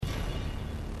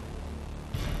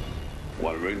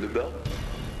Want to ring the bell?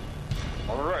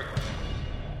 All right.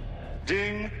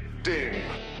 Ding, ding.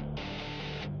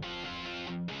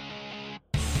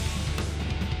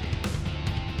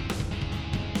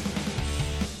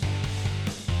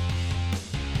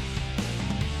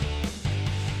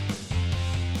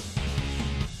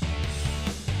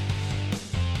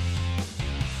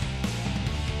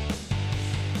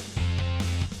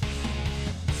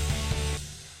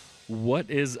 What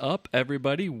is up,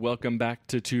 everybody? Welcome back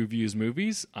to Two Views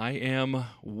Movies. I am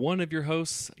one of your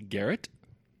hosts, Garrett.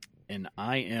 And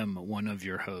I am one of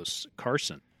your hosts,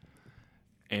 Carson.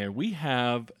 And we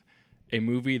have a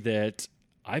movie that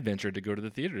I ventured to go to the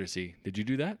theater to see. Did you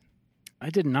do that? I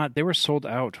did not. They were sold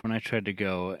out when I tried to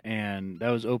go, and that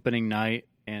was opening night,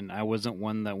 and I wasn't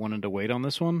one that wanted to wait on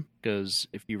this one, because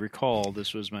if you recall,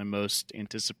 this was my most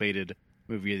anticipated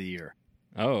movie of the year.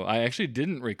 Oh, I actually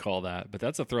didn't recall that, but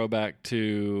that's a throwback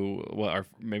to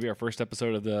maybe our first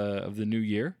episode of the new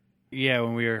year. Yeah,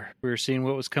 when we were seeing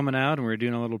what was coming out, and we were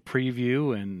doing a little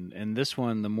preview, and this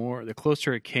one, the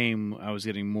closer it came, I was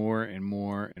getting more and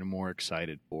more and more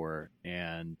excited for,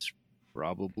 and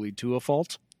probably to a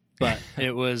fault. But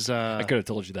it was. I could have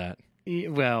told you that.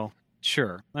 Well,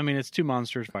 sure. I mean, it's two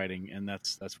monsters fighting, and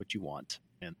that's what you want,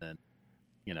 and then.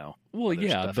 Well,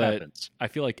 yeah, but happens. I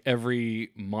feel like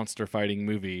every monster fighting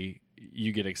movie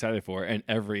you get excited for, and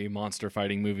every monster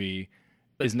fighting movie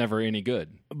is never any good.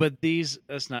 But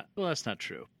that's not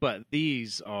true. But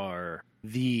these are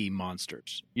the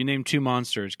monsters. You name two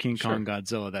monsters, King Kong,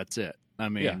 Godzilla, that's it. I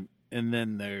mean, And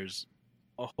then there's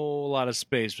a whole lot of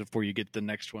space before you get the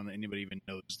next one that anybody even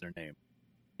knows their name,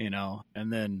 and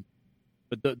then,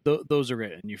 but those are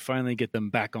it. And you finally get them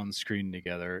back on screen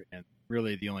together, and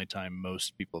really the only time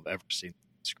most people have ever seen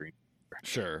the screen.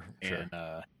 Sure. And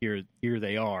here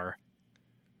they are,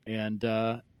 and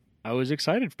I was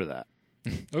excited for that.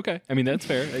 Okay, I mean that's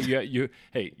fair. You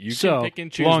can pick and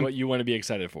choose what you want to be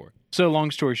excited for. So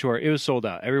long story short, it was sold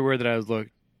out everywhere that I was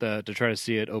looked to try to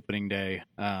see it opening day.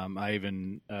 I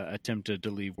even attempted to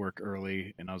leave work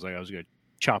early, and I was going to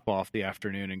chop off the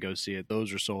afternoon and go see it.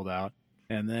 Those were sold out,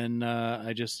 and then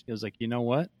I was like, you know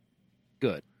what?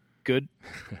 Good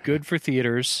for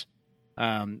theaters.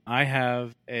 I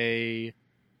have a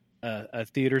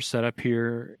theater set up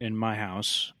here in my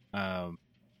house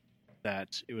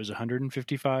that it was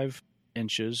 155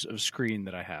 inches of screen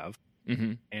that I have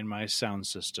and my sound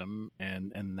system,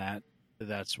 and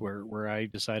that's where I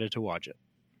decided to watch it.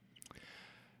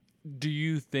 Do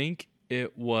you think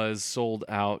it was sold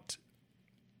out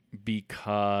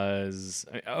because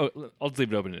I'll just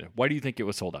leave it open. Why do you think it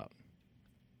was sold out?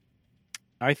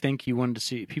 I think people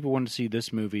wanted to see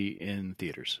this movie in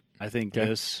theaters. I think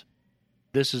this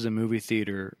is a movie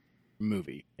theater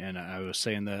movie, and I was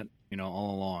saying that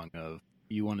all along of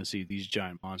you want to see these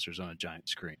giant monsters on a giant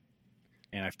screen,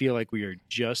 and I feel like we are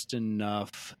just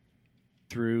enough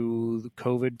through the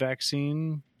COVID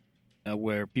vaccine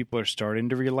where people are starting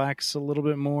to relax a little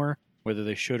bit more, whether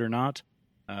they should or not.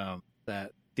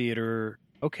 That theater,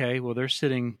 they're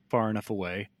sitting far enough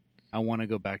away. I want to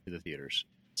go back to the theaters.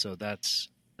 So I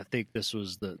think this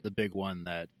was the big one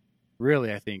that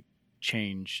really, I think,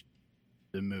 changed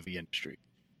the movie industry.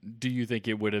 Do you think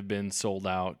it would have been sold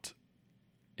out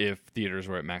if theaters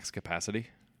were at max capacity?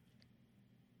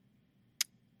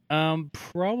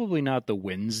 Probably not the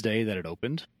Wednesday that it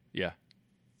opened. Yeah.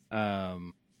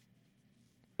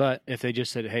 But if they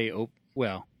just said, hey,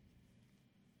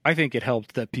 I think it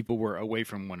helped that people were away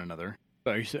from one another.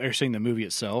 But are you saying the movie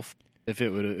itself,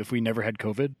 if we never had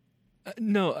COVID?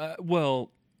 No.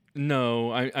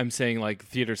 I'm saying like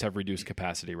theaters have reduced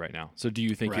capacity right now. So do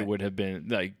you think it would have been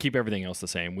like keep everything else the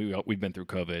same? We've been through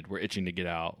COVID. We're itching to get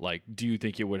out. Like, do you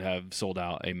think it would have sold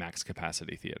out a max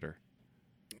capacity theater?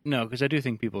 No, because I do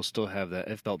think people still have that.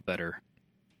 It felt better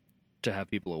to have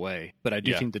people away, but I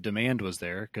do think the demand was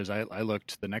there because I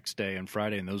looked the next day and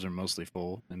Friday, and those are mostly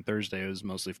full, and Thursday it was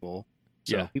mostly full.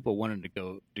 So people wanted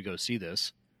to go see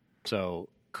this. So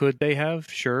could they have?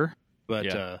 Sure,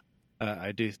 but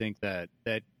I do think that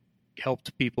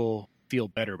helped people feel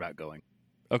better about going.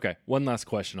 Okay, one last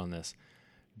question on this.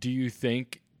 Do you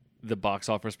think the box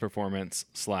office performance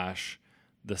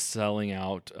 / the selling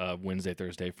out of Wednesday,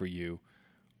 Thursday for you,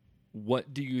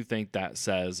 what do you think that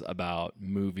says about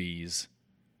movies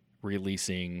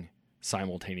releasing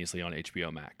simultaneously on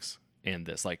HBO Max and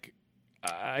this? Like,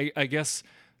 I guess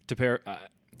to pair,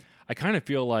 I kind of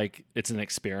feel like it's an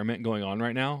experiment going on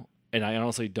right now. And I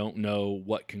honestly don't know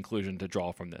what conclusion to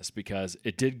draw from this because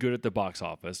it did good at the box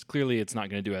office. Clearly, it's not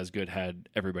going to do as good had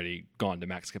everybody gone to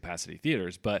max capacity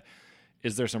theaters. But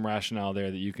is there some rationale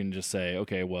there that you can just say,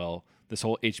 okay, well, this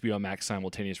whole HBO Max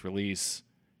simultaneous release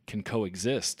can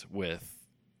coexist with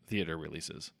theater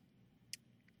releases.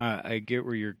 I get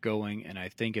where you're going, and I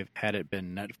think if had it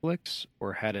been Netflix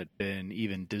or had it been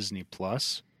even Disney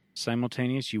Plus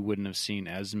simultaneous, you wouldn't have seen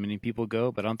as many people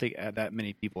go. But I don't think that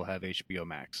many people have HBO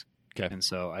Max. Okay. And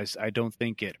so I don't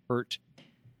think it hurt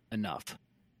enough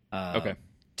Okay.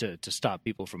 to stop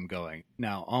people from going.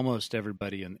 Now, almost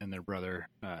everybody and their brother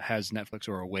has Netflix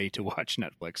or a way to watch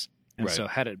Netflix. And Right. so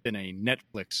had it been a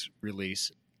Netflix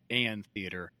release and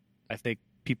theater, I think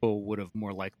people would have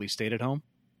more likely stayed at home.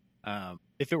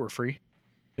 If it were free.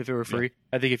 I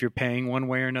think if you're paying one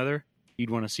way or another,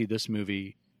 you'd want to see this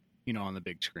movie, on the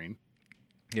big screen.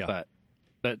 Yeah.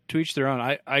 But to each their own.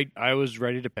 I was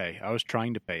ready to pay. I was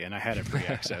trying to pay, and I had a free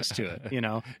access to it.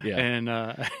 Yeah. And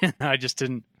I just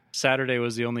didn't. Saturday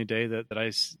was the only day that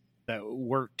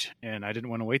worked, and I didn't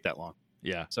want to wait that long.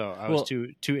 Yeah. So I was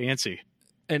too antsy.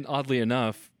 And oddly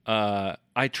enough,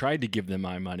 I tried to give them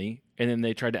my money, and then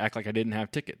they tried to act like I didn't have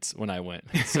tickets when I went.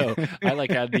 So I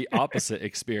had the opposite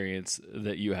experience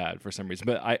that you had for some reason.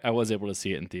 But I was able to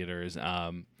see it in theaters.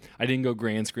 I didn't go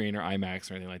grand screen or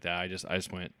IMAX or anything like that. I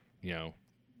just went,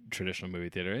 traditional movie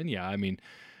theater. And yeah, I mean,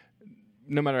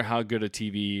 no matter how good a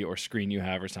TV or screen you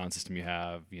have or sound system you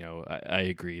have, I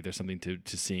agree. There's something to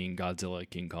seeing Godzilla,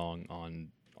 King Kong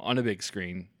on a big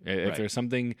screen. If Right. there's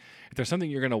something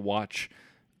you're gonna watch,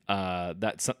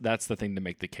 that's the thing to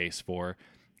make the case for.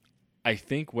 I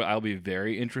think what I'll be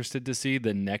very interested to see,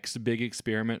 the next big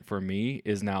experiment for me,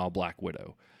 is now Black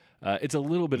Widow. It's a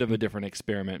little bit of a different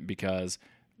experiment because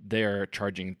they're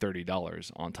charging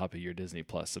 $30 on top of your Disney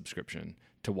Plus subscription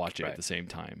to watch it at the same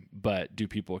time. But do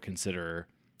people consider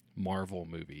Marvel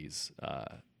movies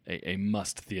a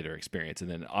must theater experience? And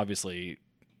then obviously,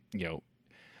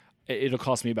 it'll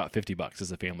cost me about $50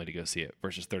 as a family to go see it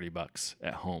versus $30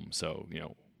 at home. So,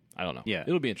 I don't know. Yeah.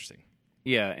 It'll be interesting.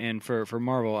 Yeah, and for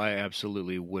Marvel, I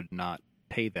absolutely would not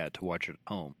pay that to watch it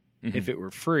at home. Mhm. If it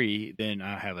were free, then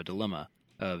I have a dilemma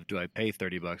of do I pay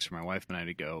 $30 for my wife and I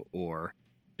to go, or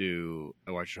do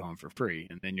I watch it at home for free?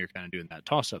 And then you're kind of doing that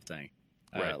toss-up thing,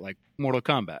 Right. like Mortal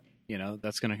Kombat.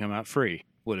 That's going to come out free.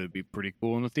 Would it be pretty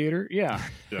cool in the theater? Yeah.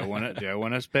 Do I want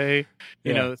to pay,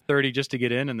 Yeah. $30 just to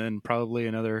get in, and then probably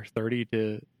another $30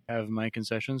 to have my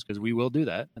concessions? Because we will do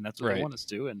that, and that's what Right. they want us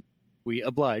to, and we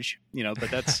oblige. But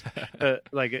that's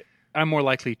I'm more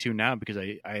likely to now because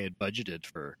I had budgeted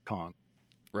for Kong,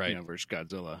 Right. versus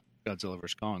Godzilla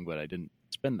versus Kong, but I didn't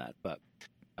spend that. But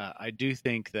I do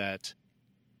think that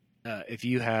if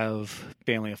you have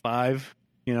family of 5,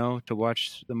 to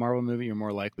watch the Marvel movie, you're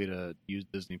more likely to use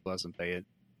Disney Plus and pay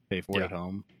for it at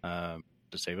home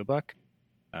to save a buck.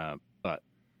 But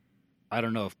I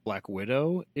don't know if Black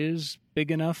Widow is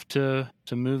big enough to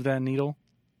move that needle.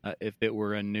 If it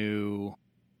were a new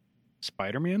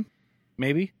Spider-Man,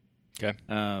 maybe. Okay.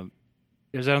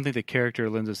 Because I don't think the character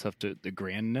lends itself to the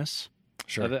grandness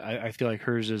Sure. of it. I feel like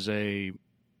hers is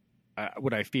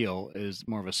what I feel is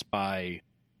more of a spy.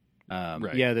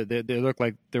 Right. Yeah, they look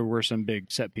like there were some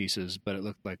big set pieces, but it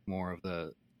looked like more of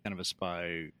the kind of a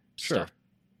spy Sure. stuff.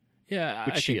 Yeah,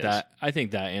 Which I she think is. that. I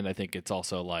think that, and I think it's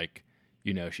also like,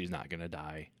 she's not going to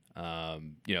die.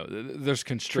 There's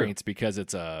constraints because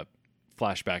it's a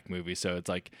flashback movie, so it's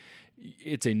like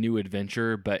it's a new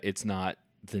adventure, but it's not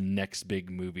the next big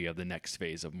movie of the next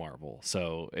phase of Marvel.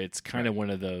 So it's kind of one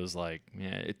of those like,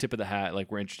 tip of the hat.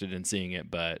 Like we're interested in seeing it,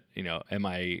 but am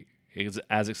I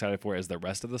as excited for it as the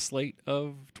rest of the slate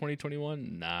of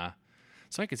 2021? Nah.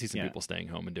 So I could see some people staying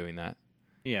home and doing that.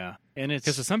 Yeah, and it's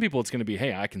Because to some people, it's going to be,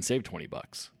 hey, I can save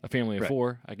 $20. A family of Right.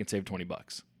 4, I can save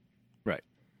 $20. right.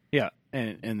 Yeah,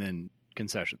 and then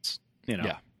concessions.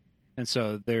 Yeah. And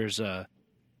so there's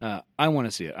I want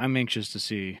to see it. I'm anxious to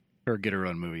see her get her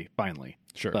own movie finally.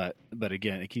 Sure. But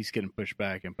again, it keeps getting pushed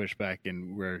back,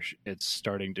 and where it's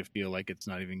starting to feel like it's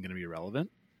not even going to be relevant.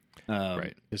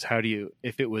 Right. Because how do you,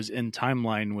 if it was in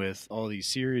timeline with all these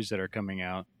series that are coming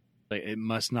out, like it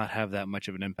must not have that much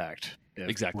of an impact.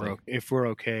 Exactly. If we're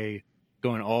okay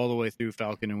going all the way through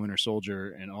Falcon and Winter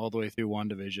Soldier and all the way through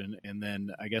WandaVision, and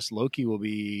then I guess Loki will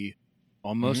be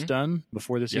almost done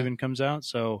before this even comes out.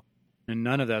 So, and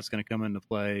none of that's going to come into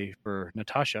play for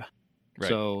Natasha. Right.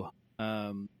 So,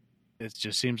 it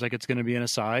just seems like it's going to be an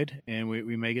aside, and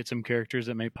we may get some characters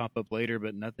that may pop up later,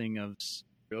 but nothing of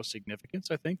real significance,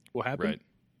 I think, will happen. Right.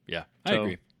 Yeah, I So,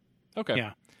 agree. Okay.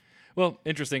 yeah. Well,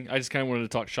 interesting. I just kind of wanted to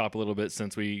talk shop a little bit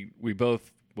since we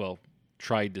both,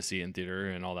 tried to see it in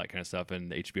theater and all that kind of stuff,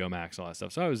 and HBO Max, all that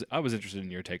stuff. So I was interested in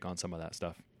your take on some of that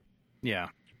stuff. Yeah.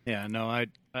 No,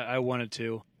 I wanted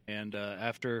to, and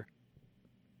after,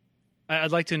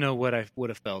 I'd like to know what I would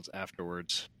have felt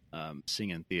afterwards, seeing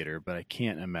in theater, but I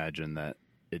can't imagine that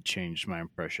it changed my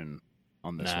impression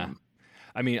on this Nah. one.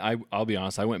 I mean, I'll be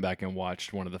honest. I went back and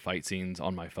watched one of the fight scenes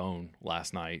on my phone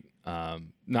last night.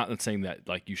 Not saying that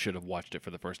like you should have watched it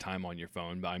for the first time on your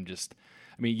phone, but I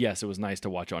mean, yes, it was nice to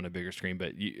watch it on a bigger screen,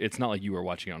 but it's not like you were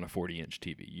watching it on a 40-inch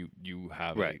TV. You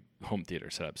have Right. a home theater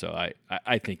setup, so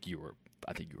I think you were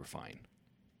fine.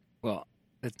 Well,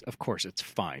 of course it's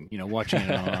fine. Watching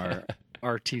it on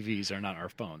our TVs are not our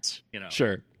phones.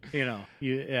 Sure.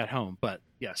 You at home, but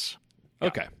yes.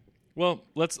 Okay. Well,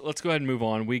 let's go ahead and move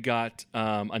on. We got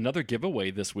another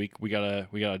giveaway this week. We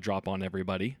gotta drop on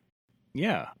everybody.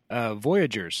 Yeah,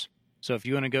 Voyagers. So if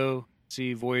you want to go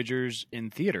see Voyagers in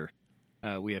theater,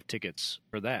 we have tickets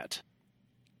for that.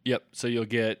 Yep. So you'll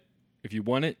get, if you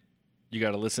want it, you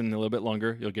got to listen a little bit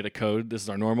longer. You'll get a code. This is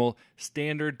our normal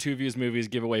standard Two Views Movies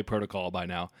giveaway protocol by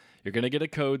now. You're going to get a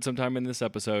code sometime in this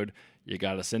episode. You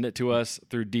got to send it to us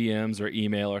through DMs or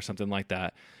email or something like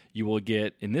that. You will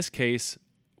get, in this case,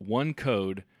 one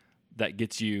code that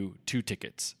gets you 2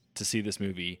 tickets to see this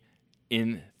movie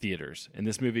in theaters. And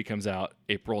this movie comes out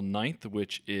April 9th,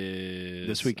 which is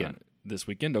This weekend. This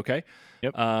weekend, okay.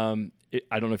 Yep.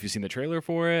 I don't know if you've seen the trailer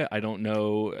for it. I don't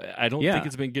know. I don't Yeah. think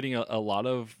it's been getting a lot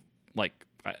of, like,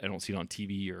 I don't see it on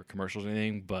TV or commercials or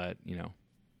anything, but,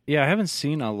 Yeah, I haven't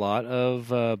seen a lot of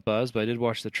buzz, but I did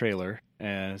watch the trailer,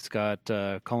 and it's got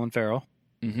Colin Farrell,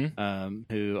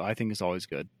 who I think is always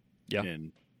good. Yeah.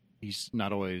 And he's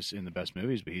not always in the best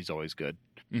movies, but he's always good.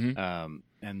 Mm-hmm.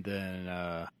 And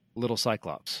then Little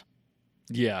Cyclops.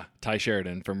 Yeah, Ty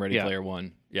Sheridan from Ready Yeah. Player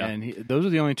One. Yeah. And those are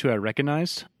the only 2 I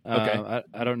recognized. Okay.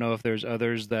 I don't know if there's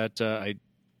others that I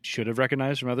should have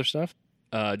recognized from other stuff.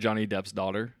 Johnny Depp's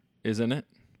daughter is in it.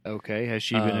 Okay. Has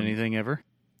she been anything ever?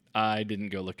 I didn't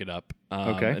go look it up.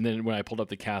 Okay. And then when I pulled up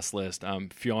the cast list,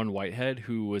 Fionn Whitehead,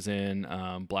 who was in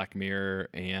Black Mirror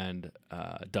and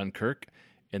Dunkirk,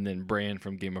 and then Bran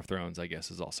from Game of Thrones, I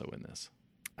guess, is also in this.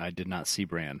 I did not see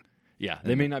Bran. Yeah,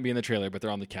 they may not be in the trailer, but they're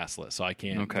on the cast list, so I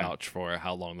can't Okay. vouch for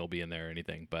how long they'll be in there or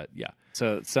anything. But yeah.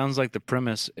 So it sounds like the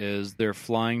premise is they're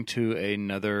flying to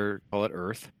another, call it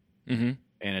Earth, Mm-hmm.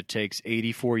 and it takes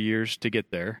 84 years to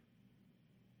get there.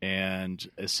 And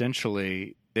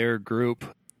essentially, their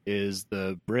group is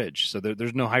the bridge. So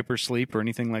there's no hypersleep or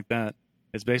anything like that.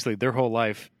 It's basically their whole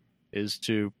life is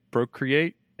to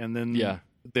procreate, and then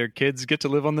their kids get to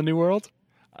live on the new world.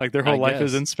 Like their whole life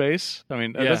is in space. I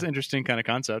mean, that's an interesting kind of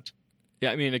concept.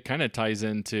 Yeah, I mean, it kind of ties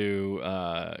into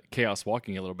Chaos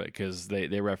Walking a little bit because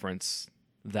they reference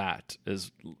that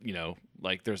as,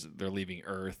 like they're leaving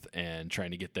Earth and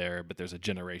trying to get there, but there's a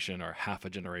generation or half a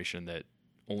generation that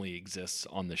only exists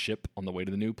on the ship on the way to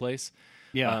the new place.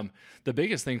 Yeah. The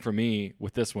biggest thing for me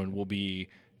with this one will be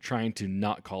trying to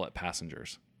not call it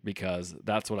Passengers, because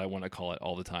that's what I want to call it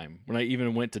all the time. When I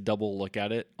even went to double look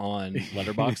at it on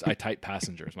Letterboxd, I typed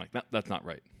Passengers. I'm like, that's not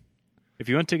right. If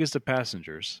you want tickets to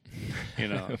Passengers, you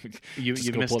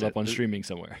Just go missed pull it it up on streaming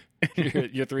somewhere.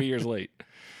 You're 3 years late.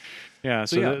 Yeah.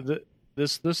 So yeah.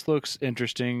 This looks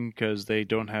interesting because they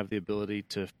don't have the ability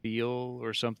to feel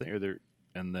or something,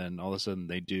 and then all of a sudden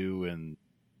they do, and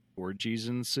orgies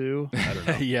ensue. I don't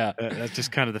know. Yeah. That's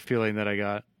just kind of the feeling that I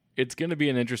got. It's going to be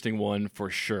an interesting one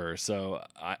for sure. So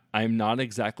I'm not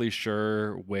exactly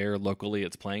sure where locally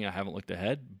it's playing. I haven't looked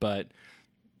ahead, but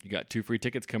you got 2 free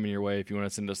tickets coming your way if you want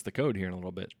to send us the code here in a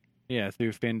little bit. Yeah,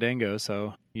 through Fandango,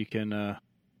 so you can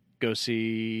go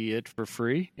see it for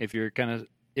free if you're kind of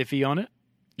iffy on it.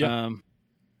 Yeah.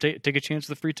 Take a chance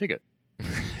with a free ticket.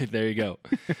 There you go.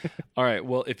 All right.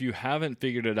 Well, if you haven't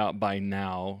figured it out by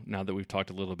now that we've talked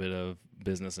a little bit of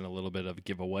business and a little bit of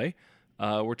giveaway,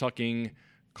 we're talking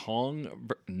Kong.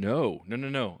 No.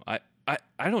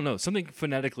 I don't know. Something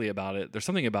phonetically about it. There's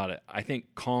something about it. I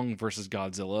think Kong versus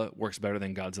Godzilla works better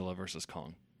than Godzilla versus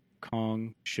Kong.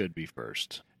 Kong should be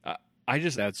first.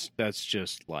 That's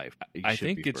just life. I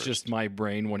think it's just my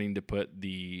brain wanting to put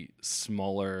the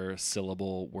smaller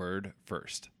syllable word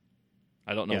first.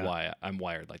 I don't know why I'm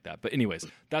wired like that. But anyways,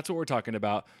 that's what we're talking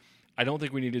about. I don't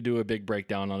think we need to do a big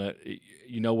breakdown on it.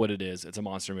 You know what it is. It's a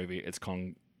monster movie. It's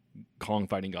Kong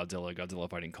fighting Godzilla, Godzilla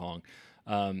fighting Kong.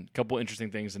 Couple interesting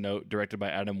things to note. Directed by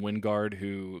Adam Wingard,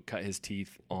 who cut his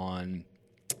teeth on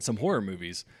some horror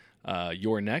movies.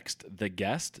 You're Next, The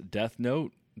Guest, Death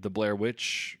Note, The Blair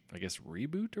Witch, I guess,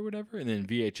 reboot or whatever, and then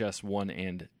VHS 1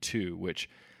 and 2, which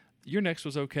Your Next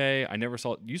was okay. I never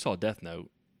saw... You saw Death Note,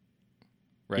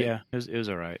 right? Yeah, it was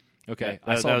all right. Okay.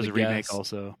 I saw that was The a remake Guest.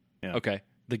 also. Yeah. Okay.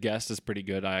 The Guest is pretty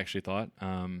good, I actually thought,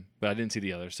 but I didn't see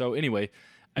the other. So anyway...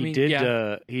 He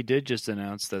did just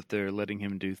announce that they're letting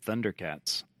him do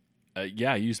Thundercats.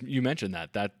 Yeah, you mentioned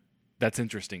that. That's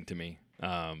interesting to me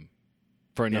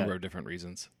for a number of different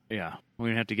reasons. Yeah, we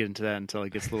don't have to get into that until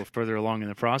it gets a little further along in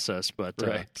the process. But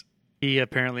right. He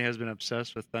apparently has been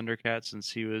obsessed with Thundercats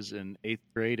since he was in 8th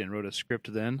grade and wrote a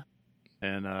script then,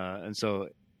 and so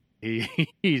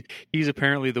he's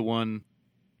apparently the one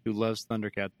who loves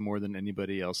Thundercats more than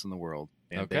anybody else in the world,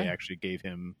 and Okay. they actually gave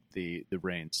him the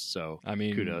reins. So I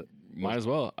mean, kudos. might as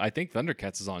well. I think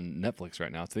Thundercats is on Netflix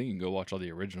right now, so you can go watch all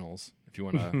the originals if you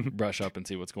want to brush up and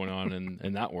see what's going on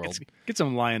in that world. Get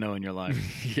some Lion-O in your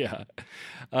life. Yeah.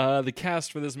 The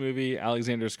cast for this movie: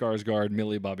 Alexander Skarsgård,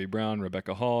 Millie Bobby Brown,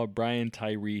 Rebecca Hall, Brian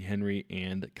Tyree Henry,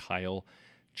 and Kyle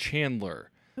Chandler.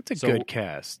 That's a So- good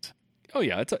cast. Oh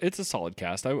yeah, it's a solid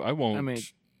cast. I won't. I mean,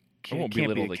 I won't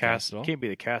belittle the cast at all. Can't be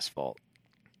the cast fault.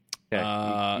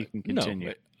 Yeah, you can continue.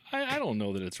 No, I don't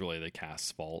know that it's really the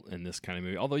cast's fault in this kind of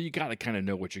movie. Although you got to kind of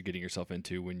know what you're getting yourself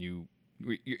into when your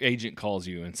agent calls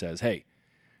you and says, "Hey,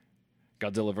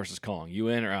 Godzilla versus Kong, you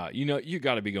in or out?" You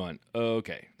got to be going,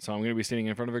 okay, so I'm going to be sitting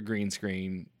in front of a green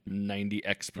screen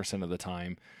 90x% of the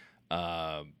time.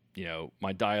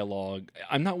 My dialogue,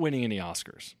 I'm not winning any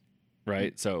Oscars,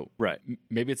 right? So Right.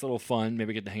 maybe it's a little fun.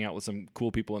 Maybe I get to hang out with some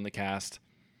cool people in the cast,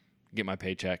 get my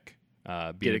paycheck, be Get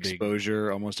a big,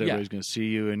 exposure. Almost everybody's going to see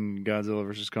you in Godzilla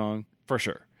vs. Kong. for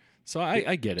sure. So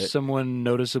I get it. Someone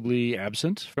noticeably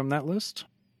absent from that list?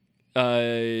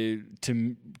 To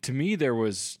me, there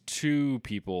was two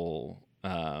people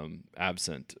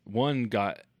absent. One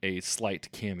got a slight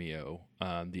cameo.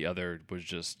 The other was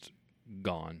just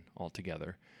gone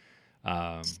altogether.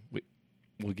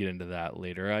 We'll get into that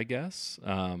later, I guess.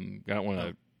 I don't want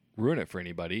to ruin it for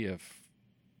anybody if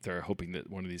they're hoping that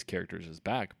one of these characters is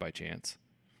back by chance.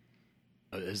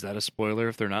 Is that a spoiler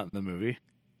if they're not in the movie?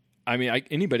 I mean,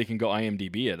 anybody can go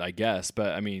IMDb it, I guess,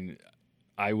 but I mean,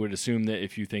 I would assume that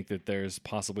if you think that there's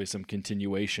possibly some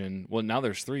continuation, well, now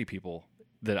there's three people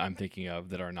that I'm thinking of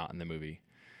that are not in the movie.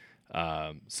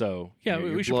 So yeah,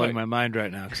 You're we should blowing probably, my mind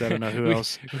right now because I don't know who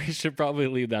else. we should probably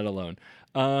leave that alone.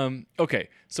 Okay,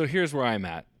 so here's where I'm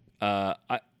at.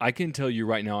 I can tell you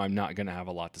right now, I'm not going to have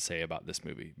a lot to say about this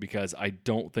movie because I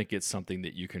don't think it's something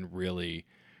that you can really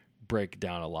break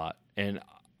down a lot. And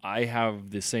I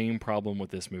have the same problem with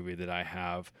this movie that I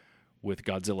have with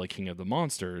Godzilla King of the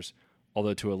Monsters,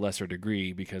 although to a lesser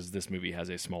degree because this movie has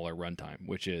a smaller runtime,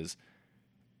 which is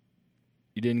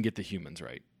you didn't get the humans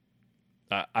right.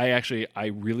 I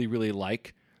really, really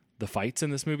like the fights in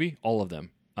this movie, all of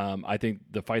them. I think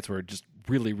the fights were just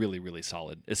really, really, really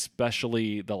solid,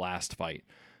 especially the last fight.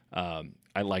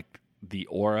 I liked the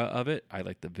aura of it. I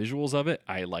liked the visuals of it.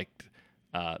 I liked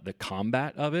the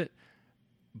combat of it.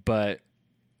 But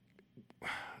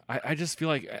I just feel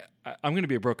like I'm going to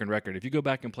be a broken record. If you go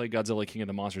back and play Godzilla King of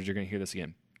the Monsters, you're going to hear this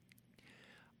again.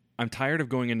 I'm tired of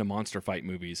going into monster fight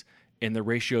movies and the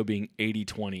ratio being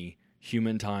 80-20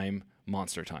 human time,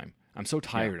 monster time. I'm so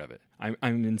tired of it. I'm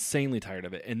insanely tired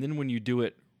of it. And then when you do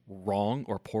it wrong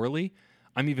or poorly,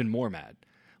 I'm even more mad.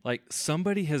 Like,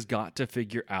 somebody has got to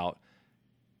figure out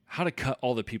how to cut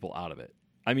all the people out of it.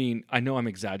 I mean, I know I'm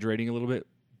exaggerating a little bit,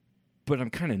 but I'm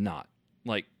kind of not.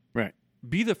 Like, Right.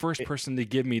 be the first person to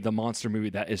give me the monster movie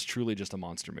that is truly just a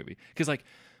monster movie. Because, like,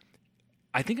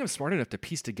 I think I'm smart enough to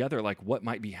piece together, like, what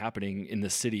might be happening in the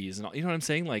cities. And all, you know what I'm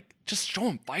saying? Like, just show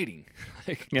them fighting.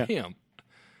 Like, Yeah. damn.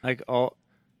 Like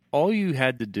all you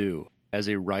had to do as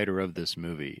a writer of this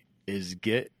movie is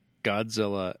get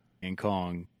Godzilla and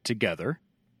Kong together,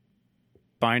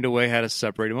 find a way how to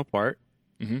separate them apart,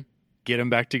 Mhm. get them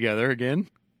back together again,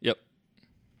 Yep.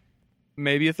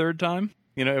 maybe a third time.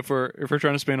 You know, if we're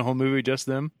trying to span a whole movie just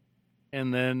them,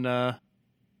 and then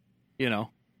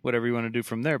whatever you want to do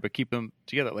from there, but keep them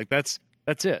together. Like that's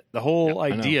it. The whole I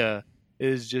know. idea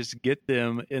is just get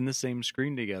them in the same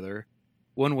screen together,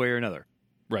 one way or another.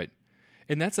 Right.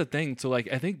 And that's the thing. So, like,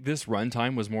 I think this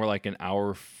runtime was more like an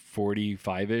hour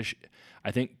 45-ish.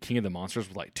 I think King of the Monsters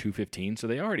was like 2:15. So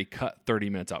they already cut 30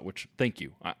 minutes out, which, thank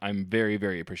you. I'm very,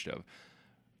 very appreciative.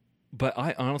 But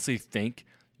I honestly think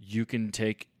you can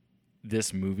take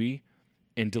this movie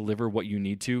and deliver what you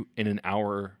need to in an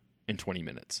hour and 20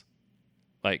 minutes.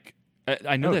 Like,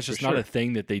 I know that's for just not sure. a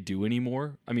thing that they do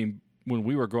anymore. I mean, when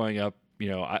we were growing up,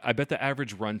 I bet the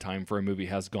average runtime for a movie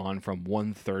has gone from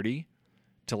 1:30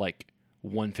 to like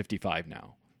 1:55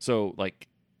 now. So, like,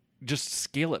 just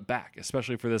scale it back,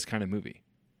 especially for this kind of movie.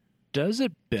 Does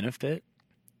it benefit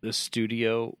the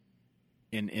studio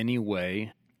in any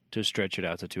way to stretch it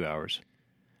out to 2 hours?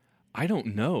 I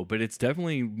don't know, but it's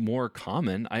definitely more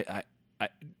common. I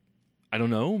don't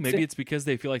know. Maybe it's because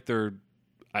they feel like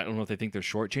I don't know if they think they're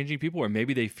shortchanging people, or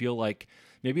maybe they feel like,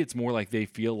 maybe it's more like they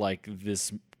feel like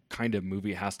this kind of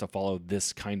movie has to follow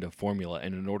this kind of formula,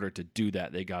 and in order to do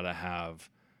that, they got to have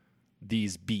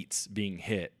these beats being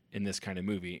hit in this kind of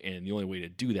movie, and the only way to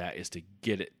do that is to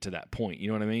get it to that point. You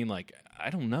know what I mean? Like, I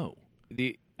don't know.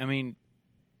 I mean,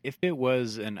 if it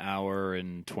was an hour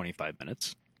and 25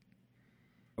 minutes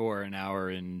or an hour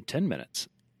and 10 minutes,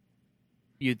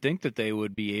 you'd think that they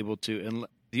would be able to. And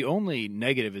the only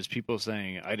negative is people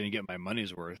saying, I didn't get my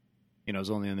money's worth. I was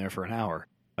only in there for an hour.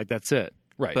 Like, that's it.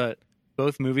 Right. But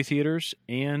both movie theaters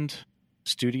and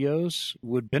studios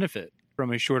would benefit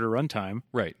from a shorter runtime.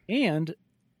 Right. And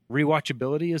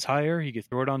rewatchability is higher. You can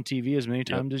throw it on TV as many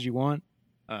times as you want.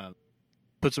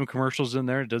 Put some commercials in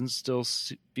there. It doesn't still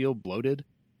feel bloated.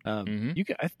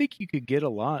 I think you could get a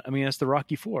lot. I mean, that's the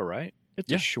Rocky IV, right?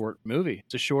 It's a short movie.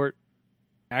 It's a short,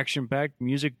 action-packed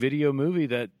music video movie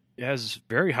that has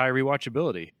very high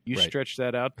rewatchability. You stretch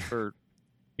that out for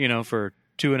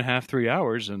 2.5, 3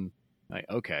 hours, and like,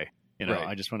 okay,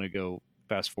 I just want to go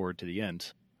fast forward to the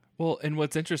end. Well, and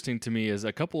what's interesting to me is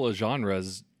a couple of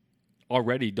genres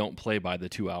already don't play by the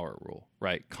 2-hour rule,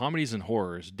 right? Comedies and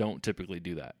horrors don't typically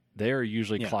do that. They are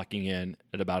usually clocking in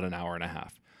at about an hour and a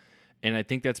half. And I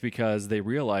think that's because they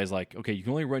realize, like, okay, you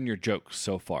can only run your jokes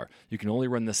so far. You can only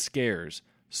run the scares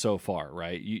so far,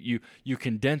 right? You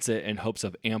condense it in hopes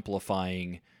of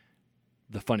amplifying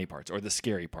the funny parts or the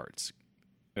scary parts.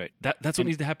 Right. That's what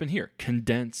needs to happen here.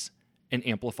 Condense and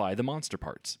amplify the monster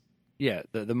parts. Yeah,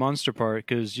 the monster part,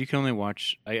 because you can only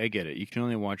watch, I get it, you can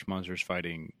only watch monsters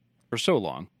fighting for so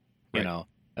long,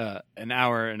 an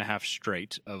hour and a half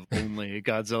straight of only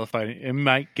Godzilla fighting. It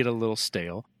might get a little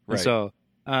stale. Right. So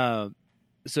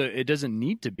it doesn't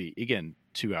need to be, again,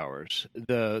 2 hours.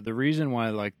 The reason why,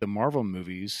 like, the Marvel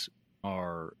movies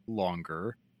are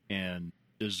longer and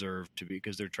deserve to be,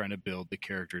 because they're trying to build the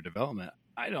character development.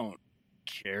 I don't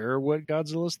care what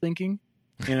Godzilla's thinking,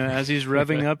 as he's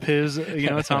revving up his,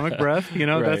 atomic breath.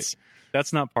 Right.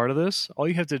 That's not part of this. All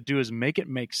you have to do is make it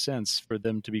make sense for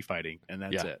them to be fighting, and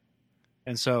that's it.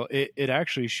 And so it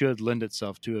actually should lend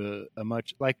itself to a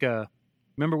much, like,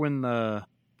 remember when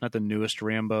not the newest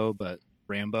Rambo, but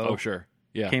Rambo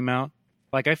came out?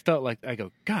 Like, I felt like, I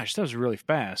go, gosh, that was really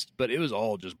fast, but it was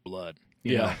all just blood.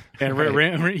 You know?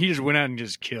 And he just went out and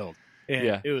just killed.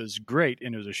 And it was great,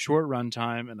 and it was a short run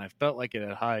time, and I felt like it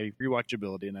had high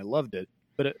rewatchability, and I loved it.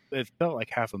 But it felt like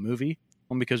half a movie,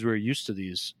 only because we were used to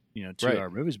these 2-hour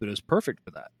movies, but it was perfect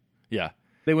for that. Yeah.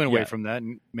 They went away from that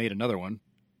and made another one.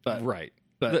 But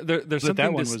But there's something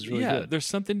that one was really good. There's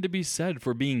something to be said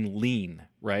for being lean,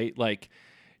 right? Like,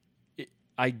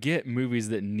 I get movies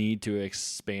that need to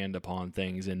expand upon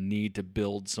things and need to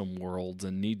build some worlds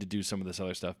and need to do some of this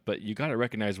other stuff, but you got to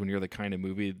recognize when you're the kind of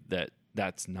movie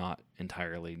that's not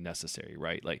entirely necessary,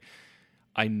 right? Like,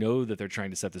 I know that they're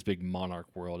trying to set this big monarch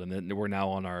world, and then we're now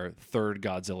on our third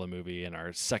Godzilla movie and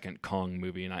our second Kong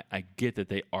movie, and I get that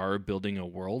they are building a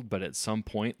world, but at some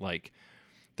point, like,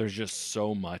 there's just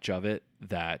so much of it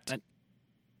that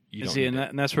you don't need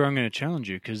and that's where I'm going to challenge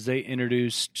you, because they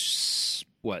introduced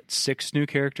 6 new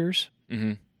characters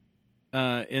in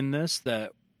this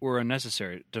that were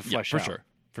unnecessary to flesh out.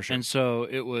 For sure. And so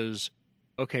it was,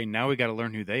 okay, now we got to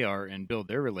learn who they are and build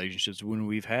their relationships when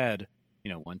we've had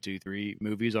 1, 2, 3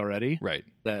 movies already. Right.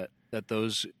 That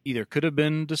those either could have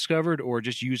been discovered or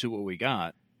just use what we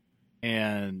got,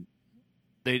 and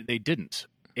they didn't.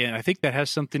 And I think that has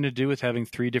something to do with having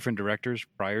 3 different directors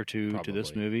prior to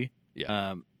this movie.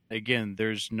 Yeah. Again,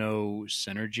 there's no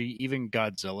synergy. Even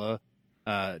Godzilla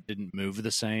didn't move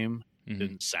the same,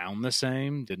 didn't sound the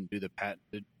same, didn't do the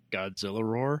patented Godzilla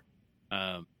roar.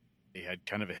 They had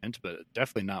kind of a hint, but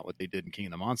definitely not what they did in King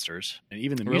of the Monsters. And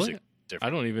even the music,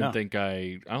 different. I don't even think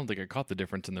I don't think I caught the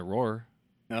difference in the roar.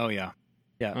 Oh yeah,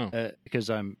 because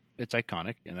it's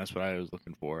iconic, and that's what I was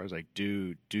looking for. I was like,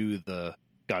 do the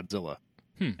Godzilla,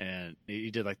 and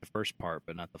he did like the first part,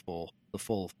 but not the full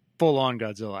on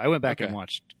Godzilla. I went back and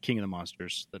watched King of the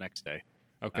Monsters the next day.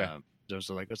 Okay.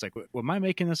 So I was like, well, am I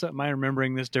making this up? Am I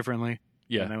remembering this differently?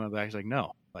 Yeah. And I went back. I was like,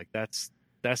 no, like that's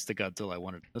the Godzilla I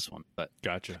wanted in this one. But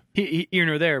gotcha. Here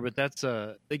nor there. But that's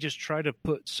they just try to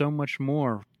put so much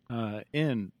more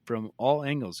in from all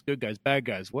angles, good guys, bad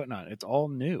guys, whatnot. It's all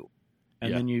new,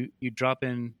 and then you drop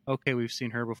in. Okay, we've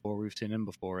seen her before, we've seen him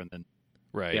before, and then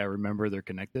remember they're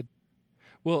connected.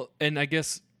 Well, and I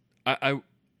guess I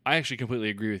actually completely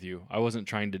agree with you. I wasn't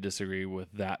trying to disagree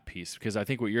with that piece, because I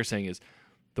think what you're saying is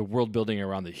the world building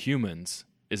around the humans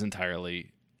is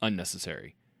entirely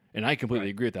unnecessary. And I completely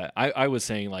agree with that. I was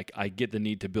saying, like, I get the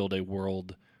need to build a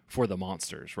world for the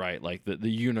monsters, right? Like the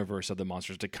universe of the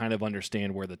monsters, to kind of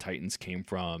understand where the Titans came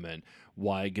from and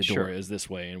why Ghidorah is this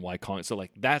way and why Kong. So,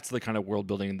 like, that's the kind of world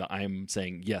building that I'm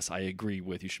saying, yes, I agree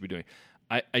with, you should be doing.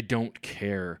 I don't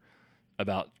care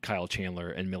about Kyle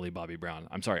Chandler and Millie Bobby Brown.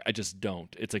 I'm sorry, I just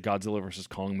don't. It's a Godzilla versus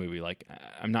Kong movie. Like,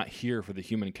 I'm not here for the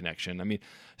human connection. I mean,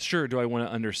 sure, do I want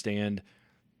to understand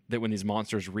that when these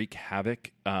monsters wreak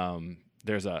havoc,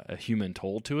 there's a human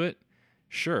toll to it.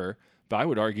 Sure. But I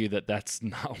would argue that that's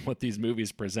not what these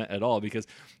movies present at all, because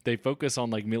they focus on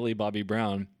like Millie Bobby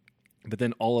Brown, but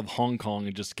then all of Hong Kong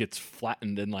it just gets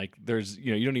flattened, and like there's,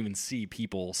 you don't even see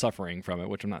people suffering from it,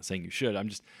 which I'm not saying you should.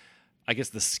 I guess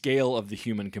the scale of the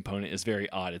human component is very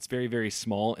odd. It's very, very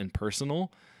small and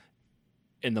personal,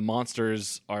 and the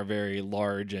monsters are very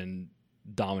large and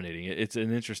dominating. It's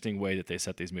an interesting way that they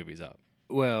set these movies up.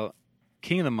 Well,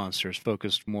 King of the Monsters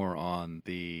focused more on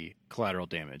the collateral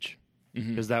damage,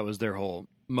 because that was their whole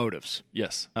motives.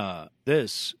 Yes.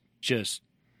 This just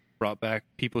brought back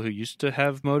people who used to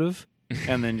have motive,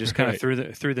 and then just kind of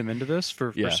threw them into this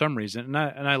for some reason.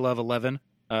 And I love Eleven.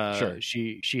 Sure.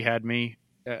 She had me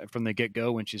from the get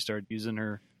go when she started using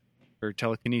her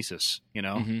telekinesis,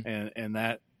 and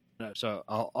that. So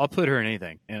I'll put her in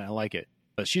anything, and I like it.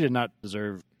 But she did not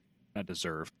deserve.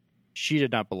 She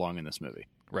did not belong in this movie.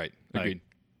 Right. Agreed.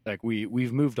 Like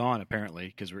we've moved on apparently,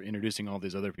 because we're introducing all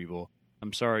these other people.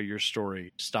 I'm sorry your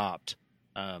story stopped.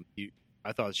 I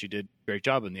thought she did a great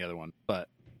job in the other one, but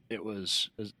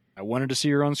I wanted to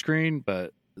see her on screen,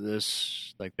 but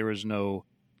this, like, there was no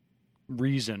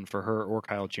reason for her or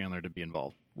Kyle Chandler to be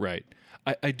involved. Right.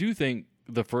 I do think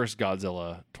the first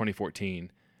Godzilla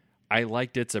 2014, I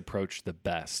liked its approach the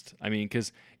best. I mean,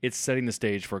 because it's setting the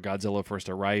stage for Godzilla first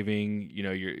arriving.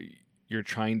 You're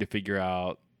trying to figure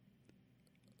out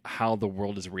how the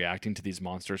world is reacting to these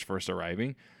monsters first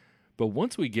arriving. But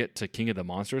once we get to King of the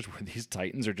Monsters, where these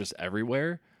titans are just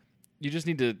everywhere, you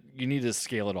need to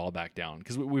scale it all back down,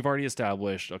 because we've already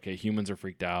established, okay, humans are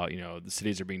freaked out. The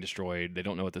cities are being destroyed. They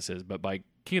don't know what this is. But by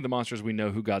King of the Monsters, we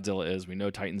know who Godzilla is. We know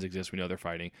titans exist. We know they're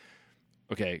fighting.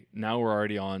 Okay, now we're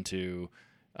already on to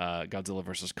Godzilla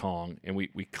versus Kong, and we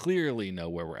clearly know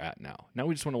where we're at now. Now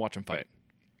we just want to watch them fight.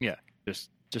 Yeah, just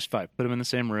fight. Put them in the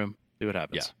same room. See what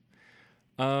happens.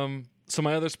 Yeah. So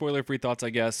my other spoiler-free thoughts, I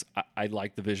guess, I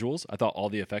like the visuals. I thought all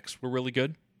the effects were really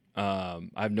good. I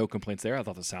have no complaints there. I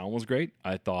thought the sound was great.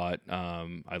 I thought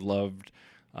I loved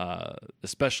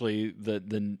especially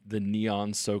the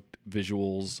neon-soaked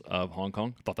visuals of Hong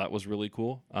Kong. I thought that was really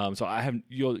cool. So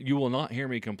you will not hear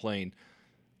me complain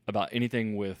about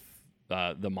anything with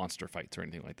the monster fights or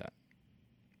anything like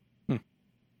that.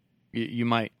 You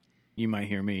might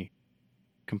hear me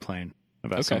complain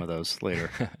about some of those later.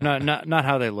 not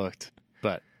how they looked,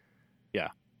 but yeah,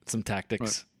 some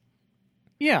tactics.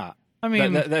 Yeah, I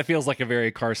mean that feels like a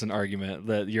very Carson argument,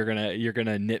 that you're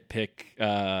gonna nitpick,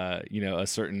 a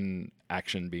certain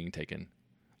action being taken,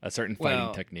 a certain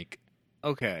fighting technique.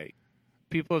 Okay,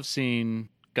 people have seen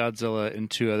Godzilla in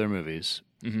 2 other movies.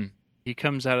 Mm-hmm. He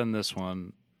comes out in this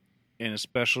one, and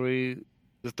especially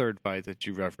the third fight that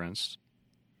you referenced.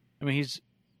 I mean, he's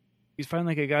fighting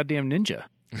like a goddamn ninja.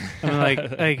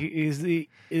 I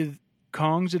mean,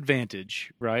 Kong's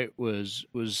advantage, right, was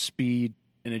speed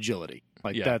and agility.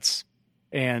 That's,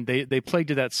 and they played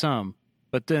to that some,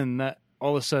 but then that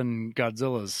all of a sudden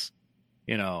Godzilla's,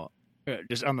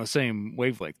 just on the same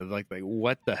wavelength. Like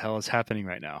what the hell is happening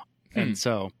right now? And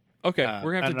so, okay,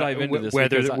 we're gonna have to dive into this,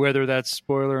 whether that's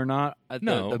spoiler or not.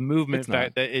 No, the movement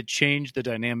fact that it changed the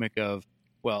dynamic of,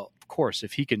 well, of course,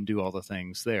 if he can do all the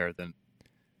things there, then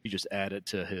you just add it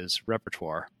to his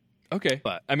repertoire. Okay.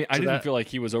 But I mean, I didn't feel like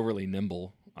he was overly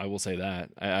nimble. I will say that.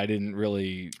 I didn't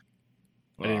really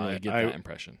get that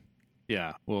impression.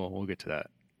 Yeah, we'll get to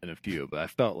that in a few, but I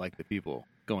felt like the people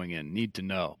going in need to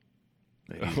know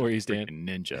that where he's standing.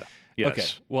 Ninja. Yes. Okay.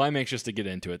 Well, I'm anxious to get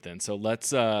into it then. So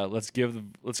let's give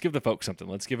the folks something.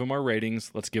 Let's give them our ratings.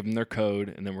 Let's give them their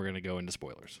code, and then we're going to go into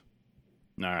spoilers.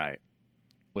 All right.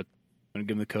 I'm going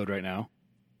to give them the code right now.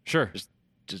 Sure.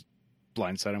 Just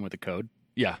blindside them with the code.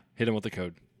 Yeah, hit them with the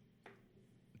code.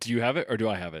 Do you have it or do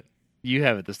I have it? You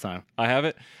have it this time. I have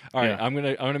it. All right, yeah. I'm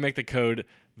gonna make the code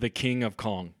the King of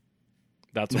Kong.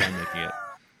 That's what I'm making it.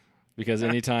 Because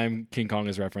anytime King Kong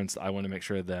is referenced, I want to make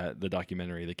sure that the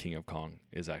documentary The King of Kong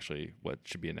is actually what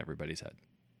should be in everybody's head.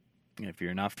 If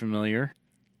you're not familiar,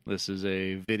 this is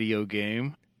a video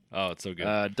game. Oh, it's so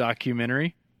good.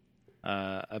 Documentary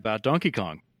about Donkey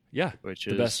Kong. Yeah, which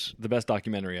is the best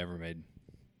documentary ever made.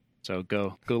 So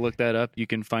go look that up. You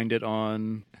can find it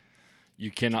on. You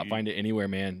cannot find it anywhere,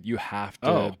 man. You have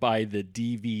to buy the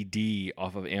DVD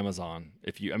off of Amazon.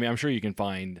 I'm sure you can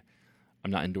find.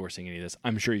 I'm not endorsing any of this.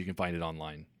 I'm sure you can find it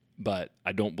online, but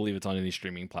I don't believe it's on any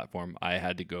streaming platform. I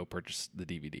had to go purchase the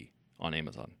DVD on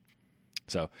Amazon.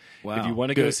 So if you want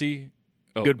to go see,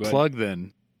 good plug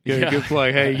then. Good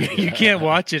plug. Hey, you can't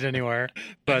watch it anywhere,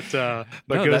 but go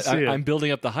see it. I'm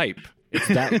building up the hype.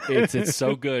 It's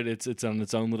so good. It's on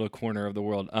its own little corner of the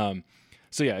world.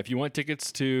 So yeah, if you want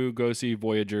tickets to go see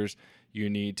Voyagers, you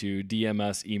need to DM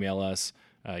us, email us,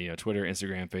 Twitter,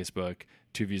 Instagram, Facebook,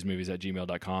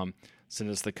 twoviewsmovies@gmail.com. Send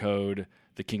us the code,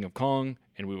 The King of Kong,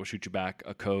 and we will shoot you back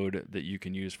a code that you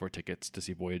can use for tickets to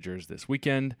see Voyagers this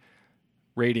weekend.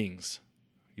 Ratings.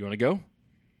 You want to go? I'll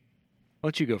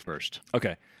let you go first.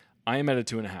 Okay. I am at a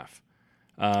 2.5.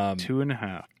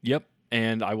 2.5. Yep.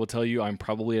 And I will tell you, I'm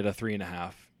probably at a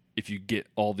 3.5 if you get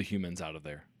all the humans out of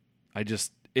there.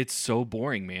 It's so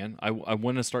boring, man. I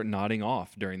want to start nodding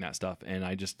off during that stuff. And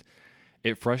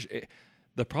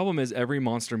the problem is every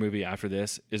monster movie after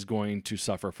this is going to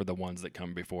suffer for the ones that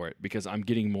come before it, because I'm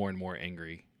getting more and more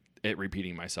angry at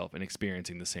repeating myself and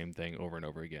experiencing the same thing over and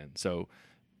over again. So,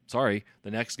 sorry,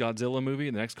 the next Godzilla movie,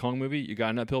 the next Kong movie, you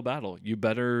got an uphill battle. You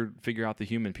better figure out the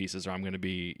human pieces or I'm going to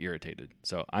be irritated.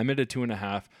 So I'm at a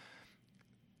 2.5.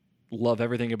 Love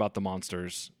everything about the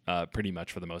monsters, pretty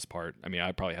much for the most part. I mean,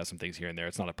 I probably have some things here and there.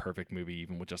 It's not a perfect movie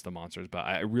even with just the monsters, but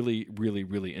I really, really,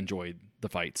 really enjoyed the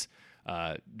fights.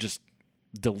 Just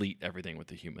delete everything with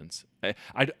the humans.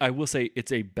 I will say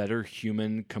it's a better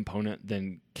human component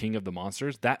than King of the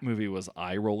Monsters. That movie was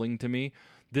eye-rolling to me.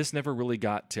 This never really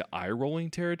got to eye-rolling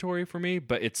territory for me,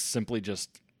 but it's simply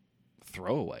just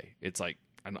throwaway. It's like,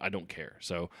 I don't care.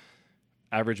 So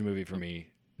average movie for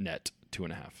me, net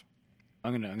 2.5.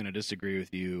 I'm gonna disagree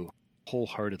with you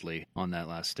wholeheartedly on that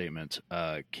last statement.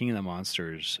 King of the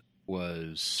Monsters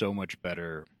was so much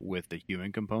better with the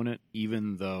human component,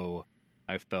 even though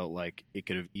I felt like it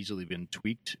could have easily been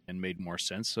tweaked and made more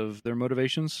sense of their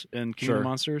motivations in King of the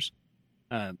Monsters.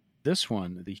 This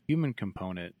one, the human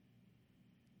component,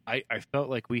 I felt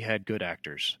like we had good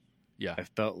actors. Yeah. I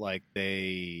felt like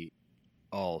they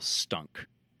all stunk.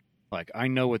 Like, I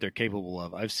know what they're capable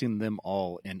of. I've seen them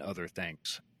all in other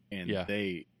things. And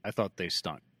I thought they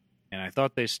stunk. And I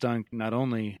thought they stunk not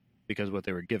only because of what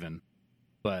they were given,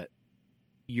 but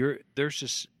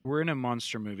we're in a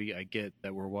monster movie. I get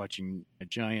that we're watching a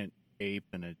giant ape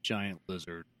and a giant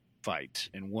lizard fight,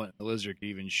 and what a lizard could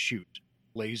even shoot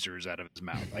lasers out of his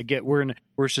mouth. I get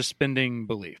we're suspending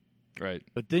belief. Right.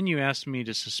 But then you asked me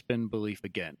to suspend belief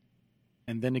again.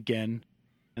 And then again,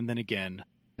 and then again,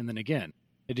 and then again.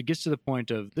 It gets to the point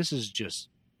of this is just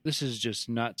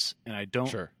nuts, and I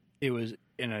don't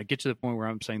and I get to the point where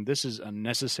I'm saying this is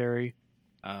unnecessary.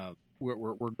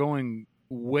 We're going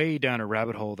way down a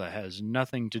rabbit hole that has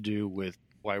nothing to do with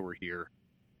why we're here,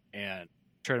 and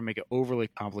try to make it overly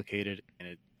complicated.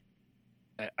 And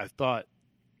I thought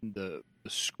the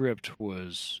script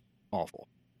was awful.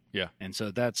 Yeah, and so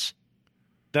that's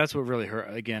what really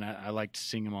hurt. Again, I liked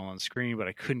seeing them all on screen, but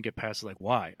I couldn't get past like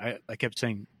why. I kept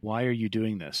saying, why are you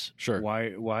doing this? Sure.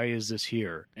 Why is this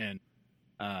here? And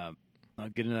I'll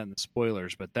get into that in the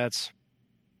spoilers, but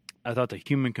I thought the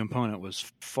human component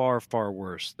was far, far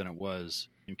worse than it was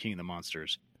in King of the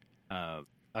Monsters. I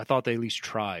thought they at least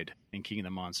tried in King of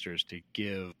the Monsters to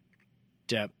give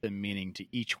depth and meaning to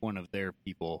each one of their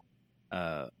people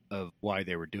of why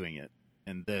they were doing it.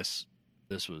 And this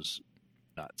was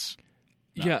nuts.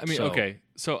 Yeah, I mean, okay.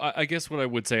 So I guess what I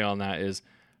would say on that is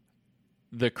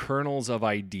the kernels of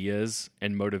ideas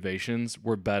and motivations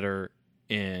were better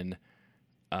in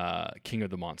King of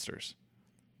the Monsters.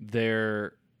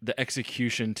 The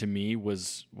execution to me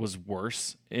was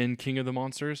worse in King of the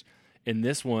Monsters. In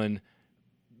this one,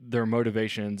 their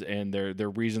motivations and their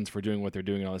reasons for doing what they're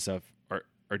doing and all this stuff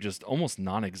are just almost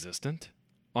non-existent,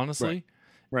 honestly.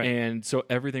 Right. And so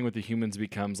everything with the humans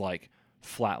becomes like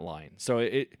flatline. So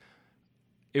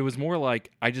it was more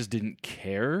like I just didn't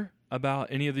care about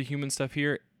any of the human stuff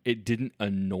here. It didn't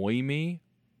annoy me,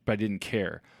 but I didn't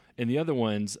care. In the other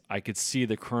ones, I could see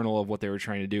the kernel of what they were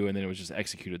trying to do, and then it was just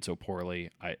executed so poorly.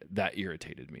 That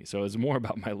irritated me. So it was more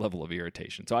about my level of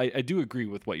irritation. So I do agree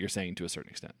with what you're saying to a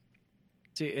certain extent.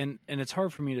 See, and it's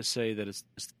hard for me to say that it's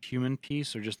the human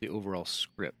piece or just the overall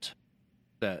script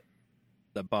that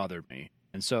bothered me.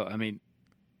 And so, I mean,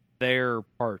 they're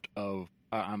part of.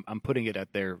 I'm putting it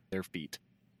at their feet.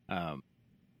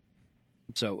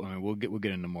 So I mean, we'll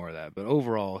get into more of that. But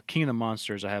overall, King of the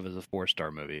Monsters I have as a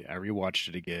 4-star movie. I rewatched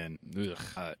it again.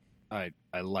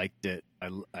 I liked it.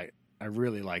 I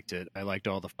really liked it. I liked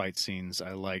all the fight scenes.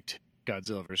 I liked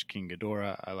Godzilla vs. King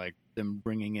Ghidorah. I liked them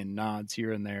bringing in nods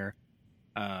here and there.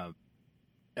 I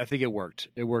think it worked.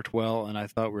 It worked well, and I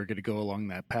thought we were going to go along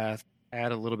that path,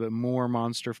 add a little bit more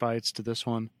monster fights to this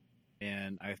one,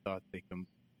 and I thought they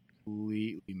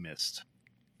completely missed.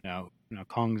 Now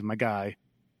Kong's my guy.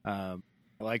 I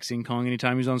like seeing Kong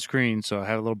anytime he's on screen, so I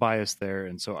have a little bias there,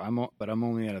 and so I'm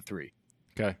only at a 3.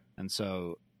 Okay. And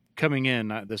so coming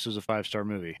in, this was a 5-star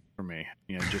movie for me.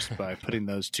 Just by putting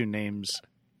those two names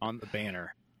on the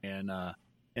banner, and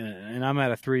I'm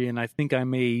at a 3, and I think I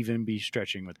may even be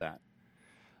stretching with that.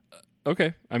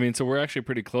 Okay. I mean, so we're actually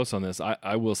pretty close on this.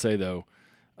 I will say though,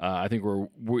 I think we're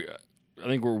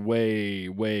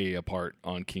way apart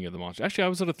on King of the Monsters. Actually, I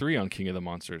was at a 3 on King of the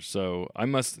Monsters, so I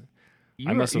must have You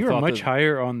are thought much that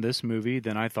higher on this movie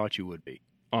than I thought you would be.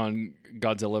 on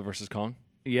Godzilla versus Kong.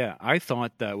 Yeah, I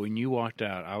thought that when you walked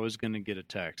out, I was going to get a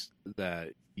text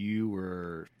that you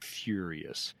were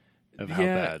furious of how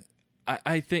bad.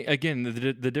 I think again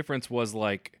the difference was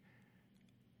like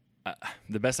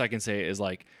the best I can say is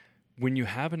like when you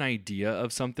have an idea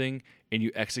of something and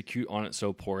you execute on it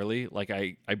so poorly, like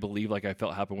I believe like I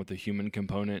felt happen with the human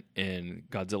component in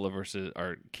Godzilla versus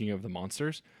or King of the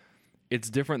Monsters. It's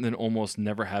different than almost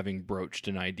never having broached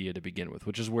an idea to begin with,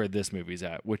 which is where this movie's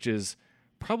at, which is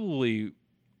probably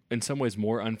in some ways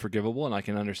more unforgivable, and I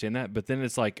can understand that. But then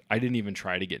it's like I didn't even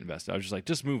try to get invested. I was just like,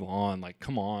 just move on. Like,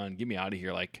 come on, get me out of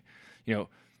here. Like, you know,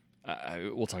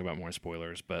 we'll talk about more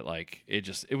spoilers, but like it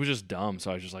was just dumb.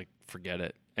 So I was just like, forget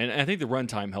it. And I think the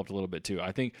runtime helped a little bit too.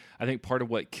 I think part of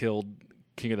what killed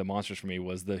King of the Monsters for me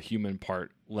was the human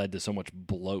part led to so much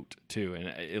bloat too, and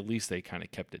at least they kind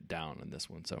of kept it down in this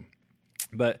one. So,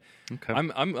 but Okay.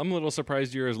 I'm a little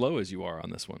surprised you're as low as you are on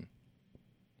this one.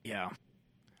 Yeah.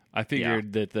 I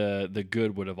figured that the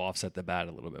good would have offset the bad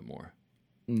a little bit more.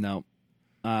 No.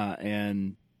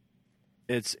 And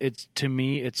it's to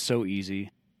me, it's so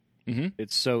easy. Mm-hmm.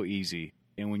 It's so easy.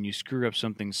 And when you screw up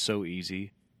something so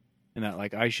easy, and that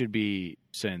like I should be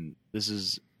saying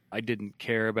I didn't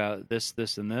care about this,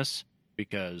 and this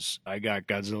because I got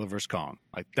Godzilla vs. Kong.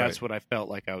 Like that's what I felt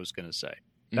like I was going to say.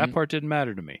 That part didn't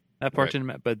matter to me. That part didn't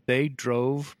matter. But they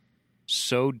drove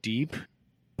so deep,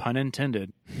 pun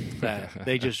intended, that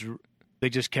they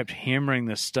just kept hammering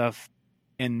this stuff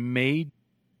and made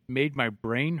my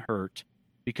brain hurt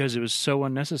because it was so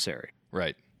unnecessary.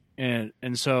 Right. And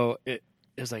so it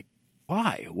is like,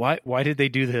 why did they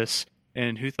do this?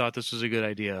 And who thought this was a good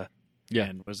idea? Yeah.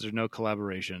 And was there no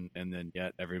collaboration? And then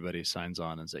yet everybody signs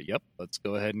on and say, yep, let's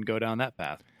go ahead and go down that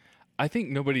path. I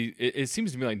think it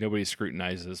seems to me like nobody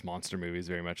scrutinizes monster movies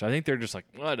very much. I think they're just like,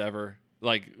 whatever.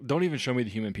 Like, don't even show me the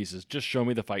human pieces. Just show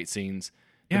me the fight scenes.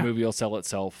 The movie will sell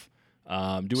itself.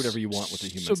 Do whatever you want with the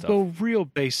human stuff. So go real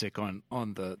basic on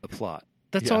the plot.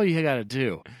 That's all you got to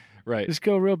do. Right. Just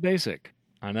go real basic.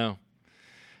 I know.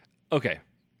 Okay.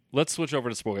 Let's switch over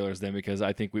to spoilers then, because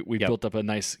I think we built up a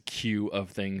nice queue of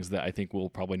things that I think we'll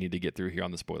probably need to get through here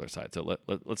on the spoiler side. So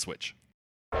let's switch.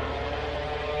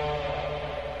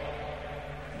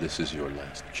 This is your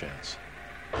last chance.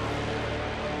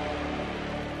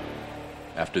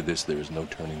 After this, there is no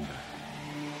turning back.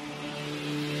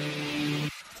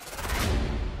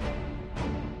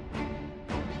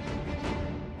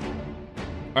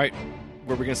 All right,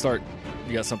 where are we gonna start?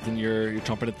 You got something you're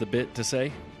chomping at the bit to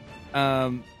say?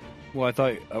 Well, I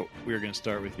thought we were going to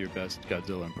start with your best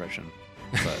Godzilla impression,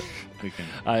 but we can.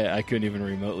 I couldn't even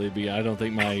remotely be. I don't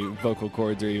think my vocal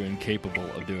cords are even capable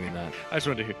of doing that. I just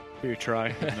wanted to hear you try.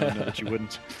 I know that you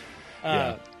wouldn't.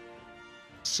 Yeah.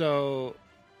 So,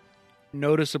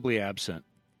 noticeably absent,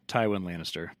 Tywin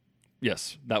Lannister.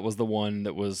 Yes, that was the one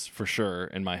that was for sure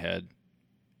in my head.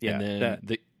 Yeah, and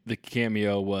then the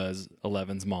cameo was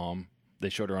Eleven's mom. They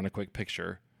showed her on a quick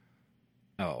picture.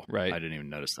 Oh, right. I didn't even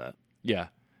notice that. Yeah.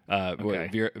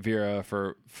 Okay. Vera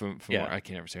for I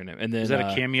can't ever say her name. And then is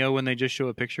that a cameo when they just show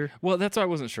a picture? Well, that's what I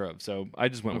wasn't sure of, so I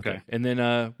just went with it. And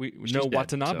then She's no dead,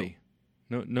 Watanabe,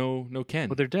 so. no Ken.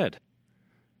 Well, they're dead.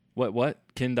 What?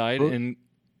 Ken died, and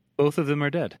both of them are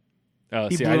dead.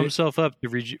 He blew blew himself up to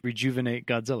rejuvenate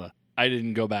Godzilla. I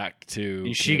didn't go back to.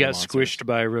 And she got squished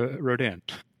by Rodan.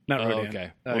 Not Rodan.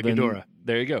 Okay. Ghidorah.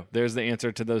 There you go. There's the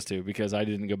answer to those two, because I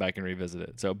didn't go back and revisit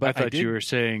it. So, but I thought you were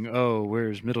saying, "Oh,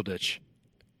 where's Middleditch?"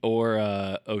 Or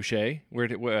O'Shea.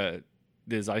 Where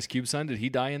is Ice Cube's son? Did he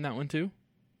die in that one too?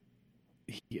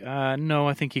 No,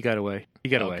 I think he got away. He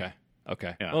got away.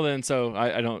 Okay. Yeah. Well, then, so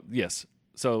I don't. Yes.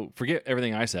 So forget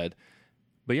everything I said.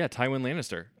 But yeah, Tywin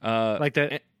Lannister. Like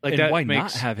that. Like and that. Why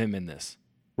not have him in this?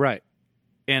 Right.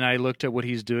 And I looked at what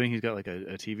he's doing. He's got like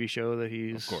a TV show that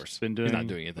he's been doing. He's not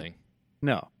doing anything.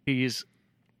 No, he's.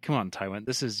 Come on, Tywin.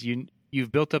 This is you.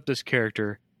 You've built up this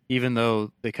character, even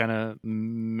though they kind of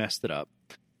messed it up.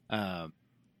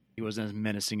 He wasn't as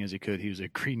menacing as he could. He was a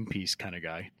Greenpeace kind of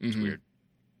guy. It's weird.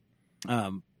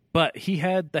 But he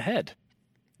had the head.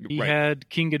 He had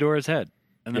King Ghidorah's head,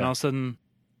 and then all of a sudden,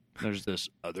 there's this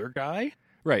other guy.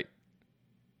 Right.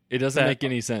 It doesn't make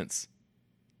any sense.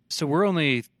 So we're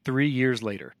only 3 years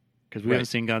later, because we haven't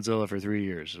seen Godzilla for 3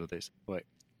 years. So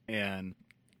and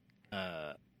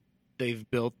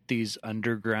they've built these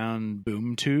underground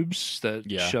boom tubes that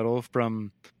shuttle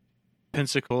from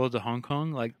Pensacola to Hong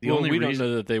Kong. Like the well, only we reason. don't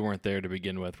know that they weren't there to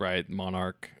begin with, right?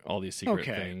 Monarch, all these secret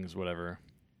Okay. things, whatever.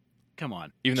 Come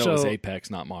on, Even though it was So, Apex,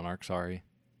 not Monarch. Sorry.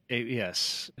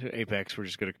 yes, Apex. We're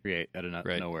just going to create out of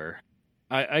Right. nowhere.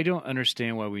 I don't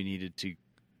understand why we needed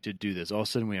to do this. All of a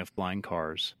sudden, we have flying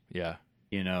cars. Yeah.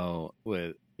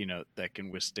 With that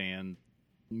can withstand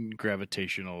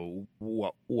gravitational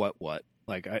what.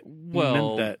 Like I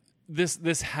Well, meant that.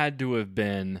 this had to have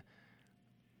been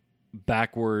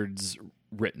backwards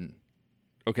written.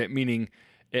 Okay, meaning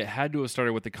it had to have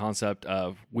started with the concept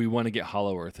of we want to get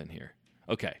Hollow Earth in here.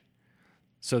 Okay.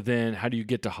 So then how do you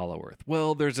get to Hollow Earth?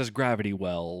 Well, there's this gravity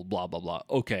well, blah, blah, blah.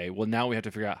 Okay, well, now we have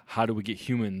to figure out how do we get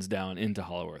humans down into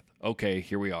Hollow Earth? Okay,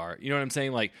 here we are. You know what I'm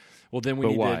saying? Like, well, then we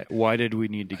But need why? to... Why did we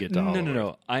need to get to Hollow Earth?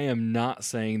 No. I am not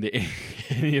saying that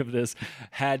any of this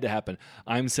had to happen.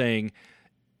 I'm saying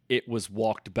it was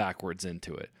walked backwards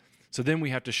into it. So then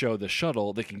we have to show the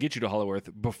shuttle that can get you to Hollow Earth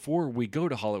before we go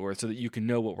to Hollow Earth so that you can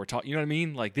know what we're talking. You know what I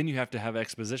mean? Like, then you have to have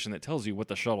exposition that tells you what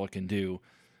the shuttle can do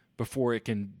before it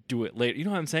can do it later. You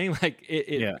know what I'm saying? Like,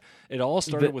 it all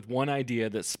started with one idea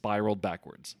that spiraled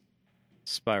backwards.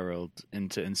 Spiraled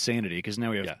into insanity because now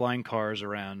we have Yeah. flying cars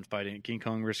around fighting King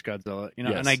Kong versus Godzilla.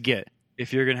 Yes. And I get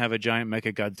if you're going to have a giant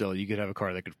mecha Godzilla, you could have a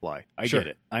car that could fly. I Sure. get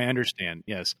it. I understand.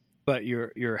 Yes, but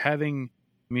you're having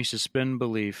me suspend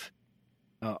belief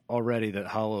already that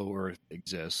Hollow Earth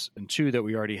exists, and 2 that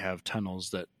we already have tunnels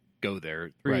that go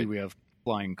there. 3 Right. we have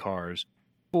flying cars.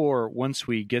 4 once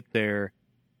we get there,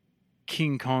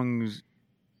 King Kong's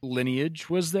lineage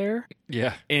was there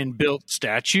Yeah. and built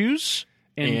statues.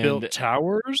 And built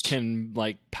towers. Can,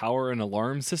 like, power an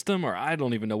alarm system, or I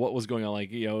don't even know what was going on. Like,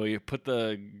 you put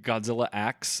the Godzilla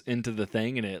axe into the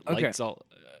thing and it Okay. lights all...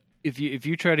 If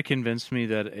you try to convince me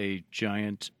that a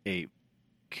giant ape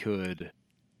could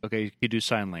do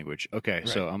sign language. Okay,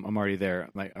 so I'm already there.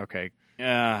 I'm like, okay,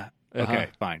 okay,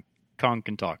 fine. Kong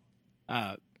can talk.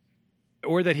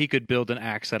 Or that he could build an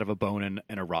axe out of a bone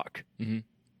and a rock. Mhm.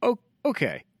 Oh,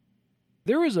 okay.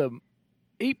 There was a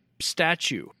ape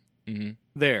statue Mhm.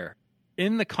 there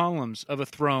in the columns of a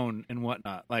throne and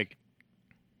whatnot. Like,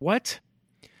 what?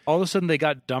 All of a sudden they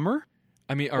got dumber?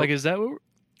 I mean, Is that what?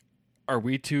 are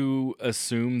we to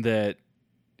assume that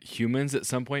humans at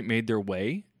some point made their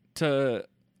way to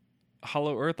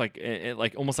Hollow Earth,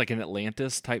 like almost like an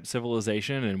Atlantis type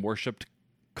civilization, and worshipped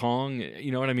Kong?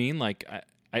 You know what I mean? Like,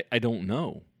 I don't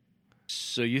know.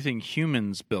 So you think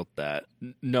humans built that?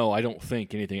 No, I don't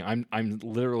think anything. I'm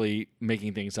literally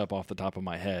making things up off the top of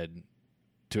my head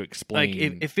to explain.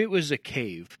 Like if it was a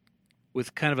cave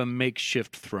with kind of a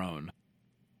makeshift throne,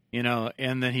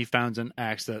 and then he found an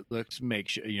axe that looks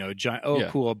makeshift, giant. Oh, Yeah.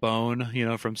 cool, a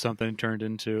bone, from something turned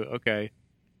into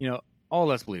all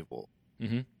that's believable.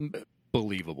 Mhm.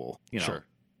 Believable, Sure.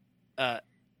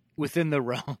 within the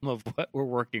realm of what we're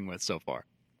working with so far,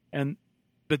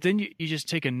 but then you just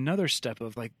take another step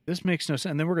of like this makes no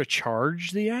sense, and then we're going to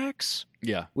charge the axe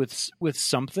Yeah. with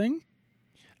something.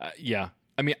 Yeah.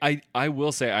 I mean, I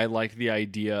will say I like the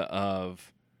idea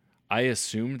of, I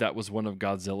assumed that was one of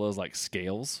Godzilla's like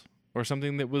scales or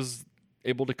something that was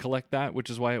able to collect that, which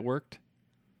is why it worked.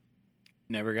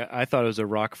 I thought it was a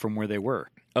rock from where they were.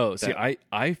 Oh, see,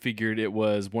 I figured it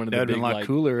was one of the That'd big, been a lot like,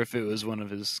 cooler if it was one of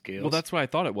his scales. well, that's what I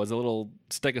thought it was, a little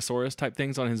Stegosaurus type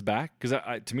things on his back, because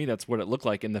to me that's what it looked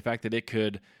like, and the fact that it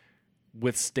could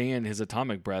withstand his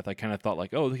atomic breath, I kind of thought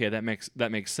like, oh, okay, that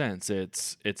makes sense.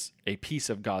 It's a piece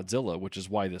of Godzilla, which is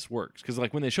why this works. Because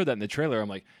like when they showed that in the trailer, I'm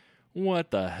like,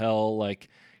 what the hell? Like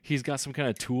he's got some kind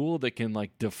of tool that can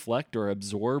like deflect or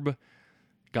absorb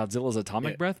Godzilla's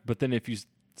atomic breath. But then if you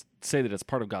say that it's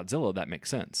part of Godzilla, that makes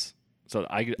sense. So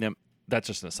that's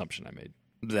just an assumption I made.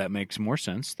 That makes more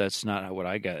sense. That's not what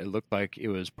I got. It looked like it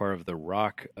was part of the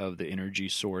rock of the energy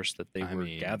source that they were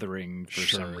gathering for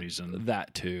some reason.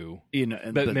 That too.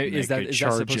 But maybe, is that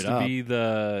supposed to be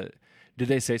the? Did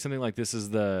they say something like this is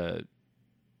the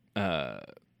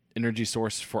energy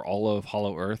source for all of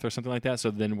Hollow Earth or something like that? So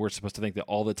then we're supposed to think that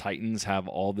all the Titans have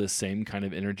all this same kind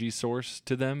of energy source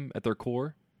to them at their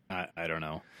core. I don't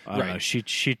know. I don't know. She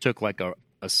took like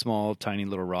a small, tiny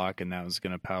little rock, and that was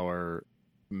going to power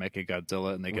Mecha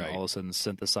Godzilla, and they can all of a sudden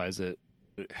synthesize it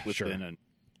within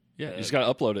you just got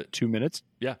to upload it. 2 minutes.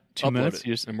 Yeah, 2 minutes. it,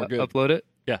 You just and we're good. Upload it.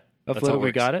 Yeah, upload it.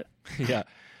 We got it. Yeah.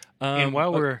 And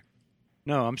while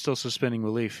I'm still suspending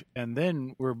belief, and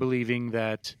then we're believing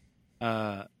that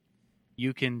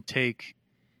you can take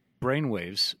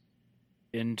brainwaves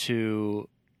into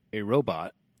a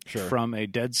robot from a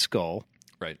dead skull,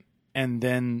 right? And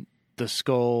then the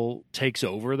skull takes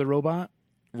over the robot,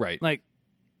 right? Like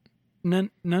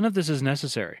none of this is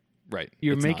necessary, right?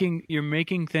 You're making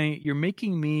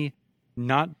me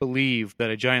not believe that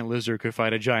a giant lizard could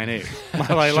fight a giant ape.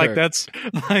 Sure.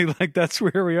 like that's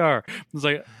where we are. It's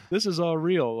like, this is all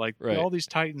real. Like Right. all these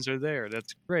titans are there.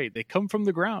 That's great. They come from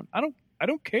the ground. I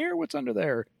don't care what's under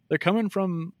there. They're coming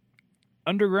from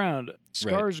underground.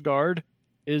 Skarsgård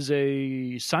is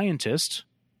a scientist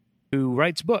who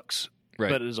writes books, Right.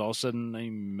 but is also a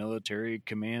military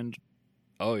command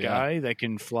Oh yeah. guy that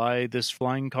can fly this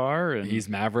flying car. And He's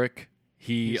Maverick.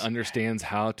 He He's- understands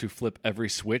how to flip every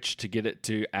switch to get it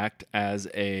to act as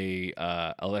a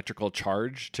electrical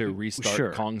charge to restart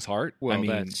Sure. Kong's heart. well, I mean,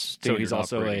 that's so he's standard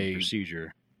also operating a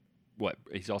procedure. what?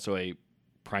 He's also a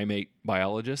primate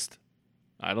biologist.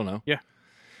 I don't know. Yeah.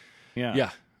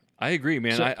 Yeah, I agree,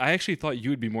 man. So- I actually thought you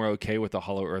would be more okay with the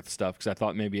Hollow Earth stuff because I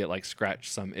thought maybe it like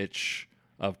scratched some itch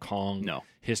of Kong No.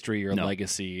 history or No.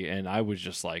 legacy, and I was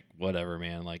just like, whatever,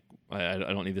 man. Like, I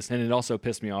don't need this. And it also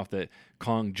pissed me off that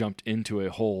Kong jumped into a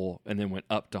hole and then went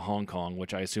up to Hong Kong,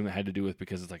 which I assume it had to do with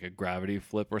because it's like a gravity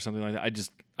flip or something like that.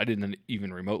 I didn't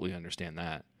even remotely understand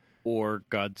that. Or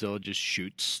Godzilla just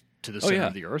shoots to the Oh, center yeah.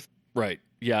 of the earth. Right?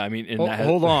 Yeah. I mean, and Oh, that had-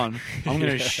 hold on. I'm going Yeah.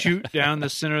 to shoot down the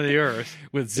center of the earth.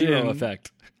 with zero in-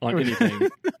 effect on anything.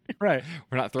 Right.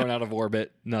 We're not thrown out of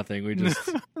orbit. Nothing. We just,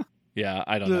 yeah.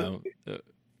 I don't know.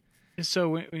 So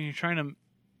when you're trying to,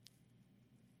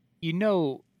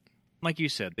 like you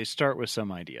said, they start with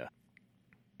some idea.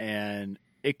 And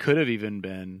it could have even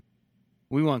been,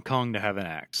 we want Kong to have an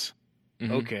axe.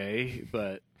 Mhm. Okay,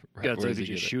 but Right, where Godzilla does he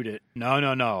could just get it? shoot it.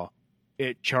 No.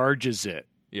 It charges it.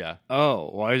 Yeah. Oh,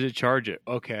 why does it charge it?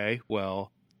 Okay,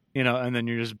 well, and then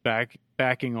you're just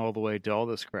backing all the way to all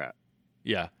this crap.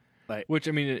 Yeah. Like- Which,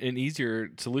 I mean, an easier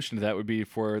solution to that would be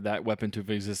for that weapon to have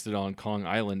existed on Kong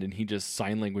Island and he just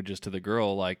sign languages to the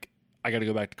girl, like, I got to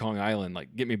go back to Kong Island.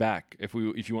 Like, get me back. If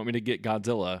you want me to get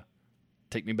Godzilla,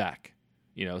 take me back.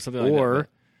 Something like that. Or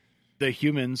the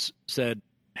humans said,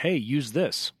 hey, use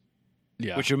this,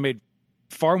 Yeah. which would have made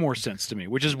far more sense to me,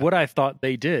 which is what I thought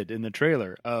they did in the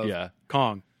trailer of yeah.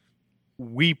 Kong.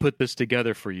 We put this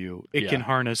together for you. It Yeah. can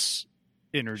harness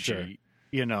energy,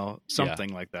 something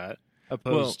like that.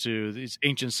 Opposed to this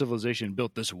ancient civilization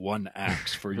built this one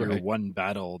axe for your Right. one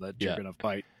battle that you're Yeah. going to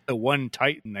fight. The one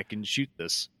titan that can shoot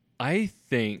this. I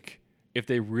think if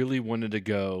they really wanted to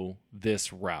go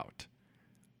this route,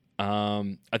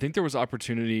 I think there was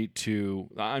opportunity to.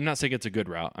 I'm not saying it's a good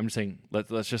route. I'm just saying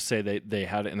let's just say they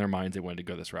had it in their minds they wanted to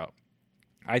go this route.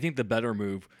 I think the better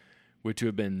move would to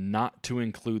have been not to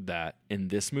include that in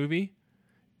this movie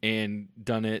and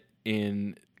done it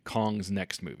in Kong's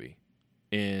next movie.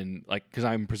 Because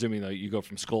I'm presuming that you go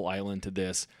from Skull Island to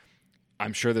this.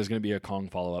 I'm sure there's going to be a Kong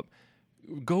follow up.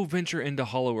 Go venture into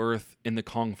Hollow Earth in the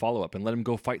Kong follow up and let him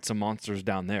go fight some monsters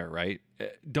down there, right?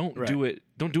 Don't Right. do it.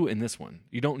 Don't do it in this one.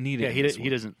 You don't need it. Yeah, in he this one.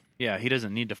 doesn't. Yeah, he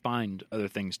doesn't need to find other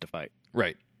things to fight.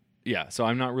 Right. Yeah. So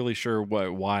I'm not really sure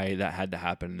why that had to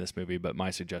happen in this movie, but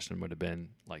my suggestion would have been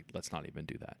like, let's not even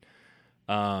do that.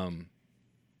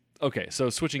 Okay. So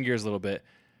switching gears a little bit,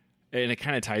 and it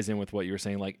kind of ties in with what you were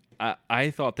saying. Like, I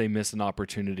thought they missed an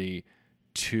opportunity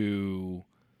to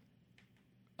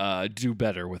do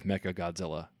better with Mecha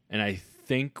Godzilla, and I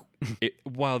think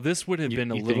while this would have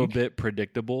been a you little think? bit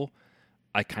predictable,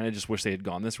 I kind of just wish they had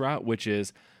gone this route, which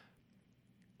is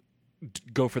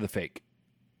go for the fake.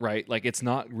 Right? Like, it's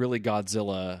not really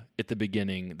Godzilla at the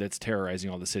beginning that's terrorizing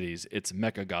all the cities. It's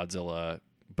Mecha Godzilla,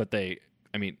 but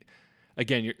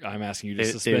again, I'm asking you to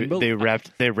suspend belief.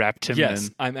 They wrapped him Yes,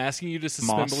 in. I'm asking you to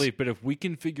suspend moss. belief, but if we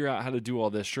can figure out how to do all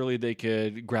this, surely they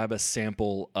could grab a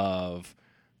sample of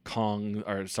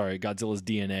Godzilla's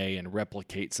DNA and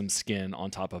replicate some skin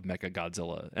on top of Mecha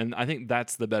Godzilla. And I think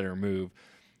that's the better move.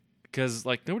 Because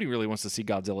nobody really wants to see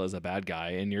Godzilla as a bad guy,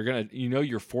 and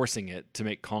you're forcing it to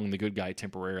make Kong the good guy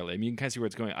temporarily. I mean, you can kind of see where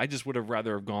it's going. I just would have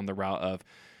rather have gone the route of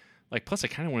plus I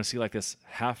kind of want to see this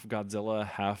half Godzilla,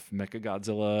 half Mecha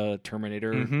Godzilla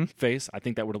Terminator face. I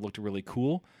think that would have looked really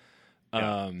cool.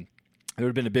 Yeah. It would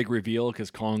have been a big reveal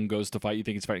because Kong goes to fight. You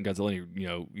think he's fighting Godzilla,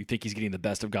 and you think he's getting the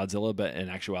best of Godzilla, but in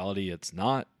actuality, it's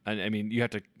not. I mean, you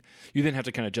then have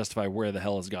to kind of justify where the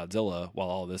hell is Godzilla while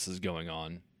all this is going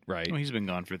on. Right. Well, he's been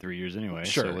gone for 3 years anyway.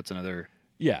 Sure. So what's another?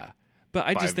 Yeah. But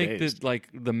I just 5 think days. that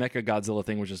the Mecha Godzilla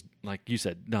thing was just like you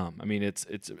said, dumb. I mean, it's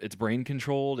brain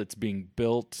controlled. It's being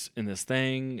built in this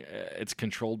thing. It's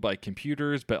controlled by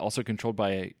computers, but also controlled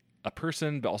by a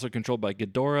person, but also controlled by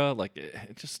Ghidorah.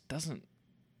 It just doesn't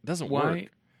work.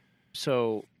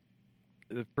 So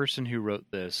the person who wrote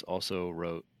this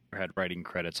also had writing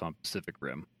credits on Pacific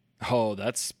Rim. Oh,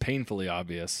 that's painfully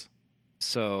obvious.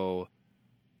 So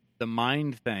the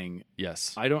mind thing,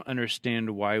 Yes. I don't understand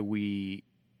why we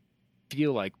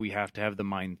feel like we have to have the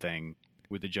mind thing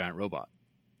with the giant robot.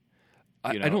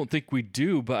 I don't think we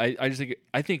do, but I just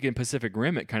think in Pacific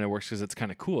Rim it kind of works because it's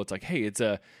kind of cool. It's like, hey, it's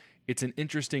an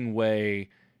interesting way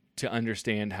to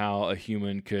understand how a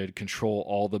human could control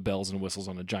all the bells and whistles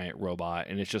on a giant robot,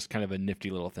 and it's just kind of a nifty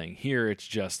little thing. Here, it's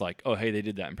just like, oh, hey, they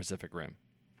did that in Pacific Rim.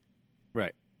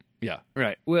 Right. Yeah.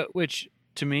 Right. Well, which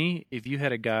to me, if you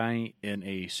had a guy in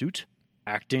a suit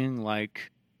acting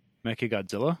like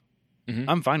Mechagodzilla,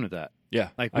 I'm fine with that. Yeah.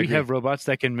 Like we have robots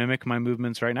that can mimic my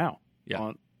movements right now.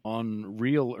 Yeah. On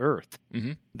real Earth.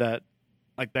 That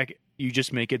like that you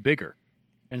just make it bigger.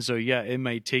 And so, yeah, it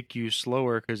may take you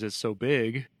slower because it's so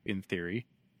big, in theory.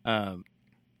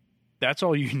 That's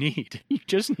all you need. You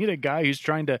just need a guy who's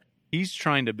trying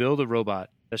to build a robot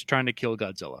that's trying to kill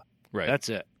Godzilla. Right. That's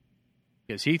it.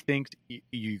 Because he thinks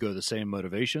you go the same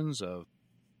motivations of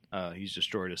he's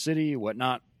destroyed a city,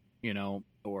 whatnot,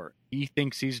 or he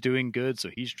thinks he's doing good, so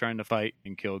he's trying to fight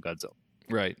and kill Godzilla.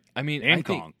 Right. I mean, and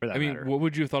Kong, for that matter. What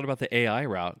would you have thought about the AI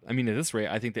route? I mean, at this rate,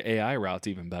 I think the AI route's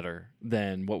even better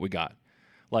than what we got.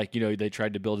 Like, they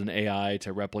tried to build an AI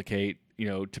to replicate,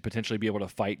 to potentially be able to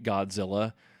fight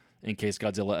Godzilla in case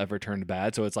Godzilla ever turned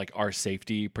bad. So it's like our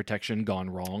safety protection gone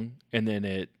wrong. And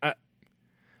then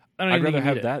I'd rather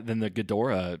have that than the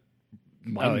Ghidorah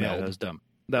mind meld. Yeah, that was dumb.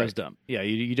 That was dumb. Yeah,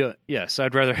 you don't. Yes,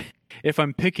 I'd rather, if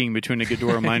I'm picking between a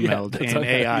Ghidorah mind meld and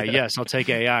AI, yes, I'll take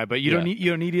AI. But you don't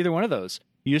need either one of those.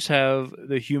 You just have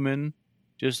the human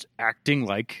just acting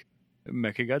like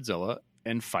Mechagodzilla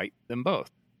and fight them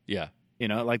both. Yeah.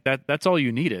 Like that's all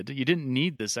you needed. You didn't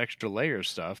need this extra layer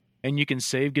stuff. And you can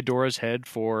save Ghidorah's head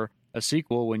for a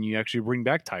sequel when you actually bring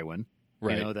back Tywin.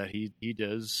 Right. That he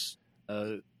does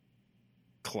a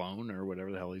clone or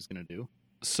whatever the hell he's going to do.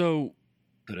 So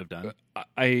could have done.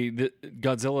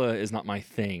 Godzilla is not my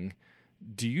thing.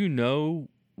 Do you know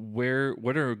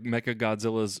what are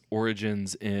Mechagodzilla's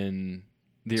origins in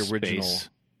the original? Space.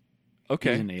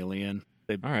 Okay. He's an alien.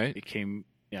 All right. It came,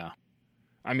 yeah.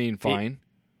 I mean, fine.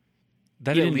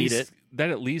 That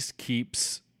at least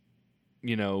keeps,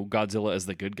 Godzilla as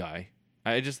the good guy.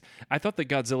 I thought the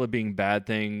Godzilla being bad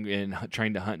thing and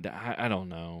trying to hunt. I don't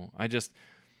know.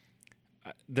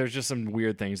 There's just some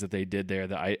weird things that they did there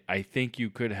that I think you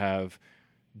could have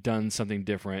done something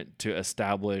different to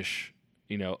establish,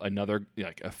 another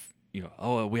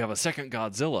we have a second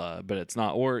Godzilla, but it's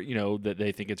not, or that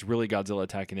they think it's really Godzilla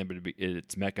attacking them, but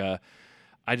it's Mecha.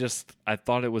 I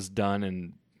thought it was done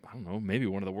in, I don't know, maybe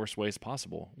one of the worst ways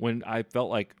possible, when I felt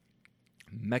like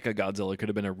Mechagodzilla could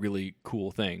have been a really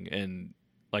cool thing. And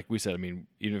like we said, I mean,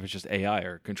 even if it's just AI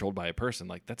or controlled by a person,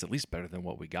 like that's at least better than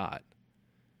what we got.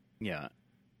 Yeah.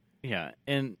 Yeah.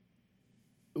 And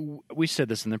we said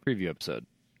this in the preview episode.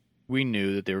 We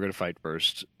knew that they were going to fight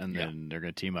first, and then they're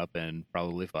going to team up and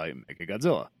probably fight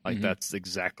Mechagodzilla. Like that's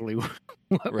exactly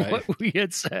what we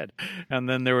had said. And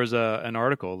then there was an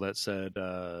article that said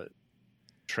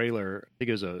trailer. I think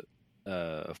it was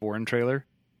a foreign trailer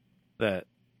that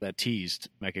teased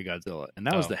Mechagodzilla, and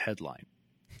that was the headline.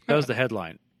 That was the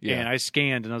headline. Yeah. And I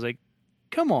scanned, and I was like,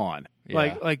 "Come on,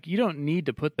 like you don't need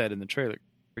to put that in the trailer,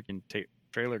 freaking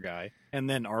trailer guy, and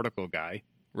then article guy,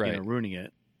 right? Ruining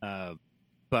it."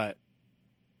 But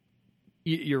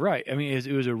you're right. I mean,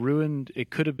 it was a ruined. It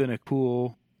could have been a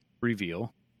cool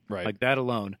reveal, right? Like that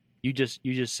alone. You just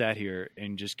sat here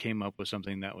and just came up with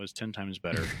something that was 10 times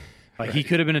better. Like he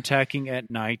could have been attacking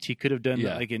at night. He could have done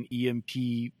like an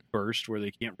EMP burst where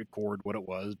they can't record what it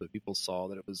was, but people saw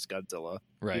that it was Godzilla.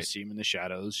 Right. You see him in the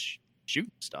shadows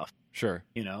shooting stuff. Sure.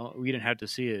 We didn't have to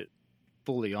see it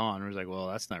fully on. It was like, well,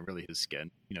 that's not really his skin.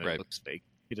 It looks fake.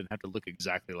 He didn't have to look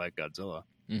exactly like Godzilla.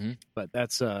 Mm-hmm. But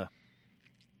that's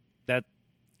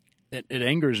it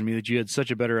angers me that you had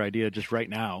such a better idea just right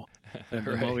now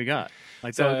than what we got.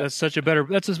 Like that's such a better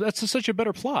such a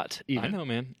better plot. Even. I know,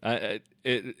 man.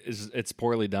 It's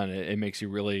poorly done. It makes you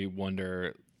really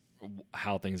wonder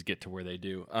how things get to where they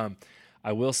do.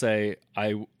 I will say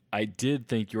I did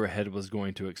think your head was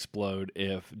going to explode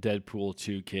if Deadpool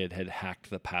 2 kid had hacked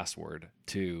the password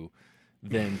to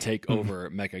then take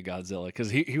over Mechagodzilla, because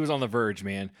he was on the verge,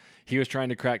 man. He was trying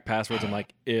to crack passwords. I'm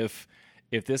like, if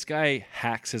this guy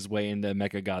hacks his way into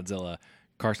Mechagodzilla,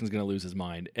 Carson's going to lose his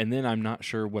mind. And then I'm not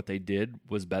sure what they did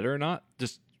was better or not.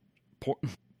 Just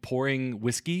pouring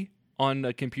whiskey on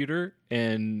a computer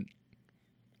and.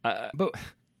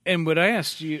 And what I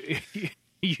asked you,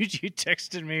 you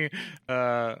texted me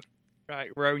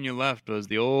right when you left was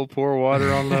the old pour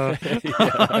water on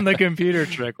the on the computer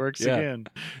trick works again.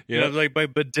 Yeah, and I was like,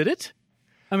 but did it?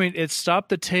 I mean, it stopped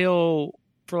the tail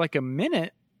for like a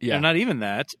minute. Yeah, not even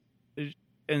that.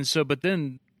 And so, but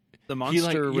then the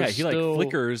monster was he still...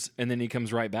 flickers and then he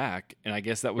comes right back. And I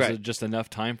guess that was Right. just enough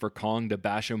time for Kong to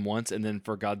bash him once, and then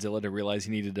for Godzilla to realize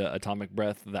he needed the atomic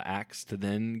breath, the axe, to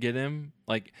then get him.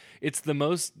 Like, it's the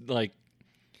most like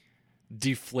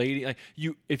deflating. Like,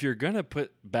 if you're gonna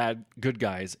put good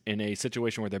guys in a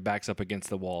situation where their back's up against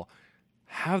the wall,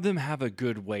 have them have a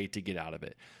good way to get out of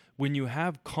it. When you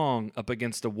have Kong up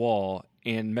against a wall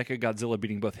and Mechagodzilla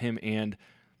beating both him and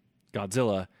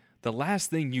Godzilla, the last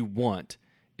thing you want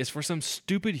is for some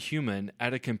stupid human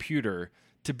at a computer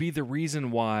to be the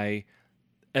reason why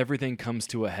everything comes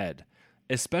to a head,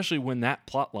 especially when that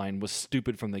plot line was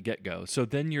stupid from the get-go. So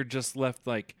then you're just left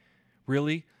like,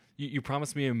 really? You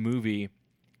promised me a movie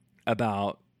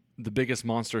about the biggest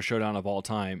monster showdown of all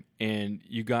time, and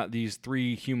you got these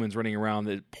 3 humans running around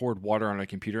that poured water on a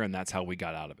computer, and that's how we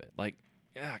got out of it. Like,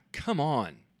 yeah, come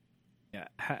on. Yeah,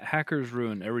 hackers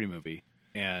ruin every movie.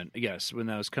 And yes, when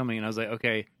that was coming, and I was like,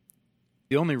 okay,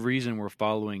 the only reason we're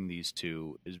following these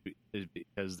 2 is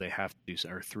because they have to do,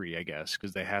 or 3, I guess,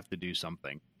 because they have to do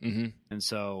something. Mm-hmm. And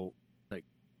so, like,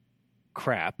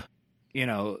 crap,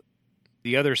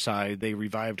 the other side, they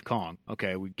revived Kong.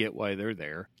 Okay, we get why they're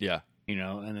there, Yeah.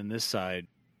 and then this side,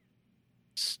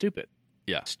 stupid.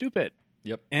 Yeah. Stupid.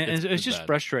 Yep. And it's just bad.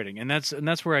 frustrating. And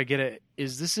that's where I get it,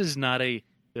 this is not a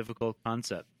difficult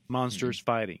concept. Monsters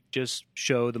fighting. Just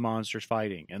show the monsters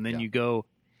fighting. And then you go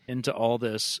into all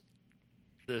this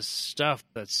stuff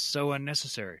that's so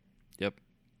unnecessary. Yep.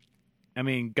 I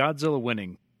mean, Godzilla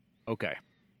winning, okay.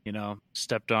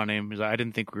 Stepped on him. I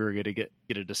didn't think we were going to get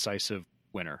a decisive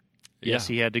winner. Yes,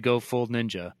 he had to go full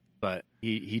ninja, but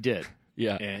he did.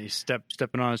 Yeah. And he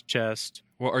stepping on his chest.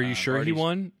 Well, are you sure he Artie's-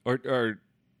 won? Or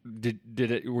did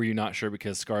it? Were you not sure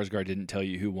because Skarsgård didn't tell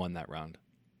you who won that round?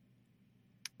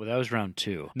 Well, that was round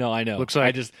 2. No, I know. Looks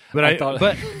like, I thought,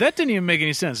 but that didn't even make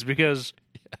any sense because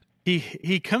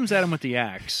he comes at him with the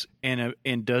axe and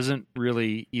doesn't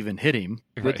really even hit him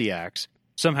with Right. the axe.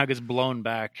 Somehow gets blown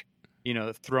back,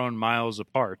 thrown miles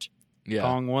apart. yeah,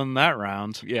 Kong won that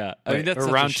round. yeah. I mean, that's Or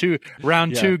such round a 2.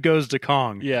 Round Yeah. 2 goes to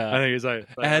Kong. Yeah. I think he's like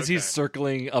As okay. he's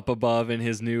circling up above in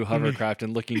his new hovercraft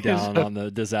and looking down on the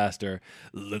disaster,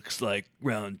 looks like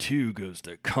round 2 goes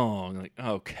to Kong. Like,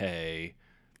 okay,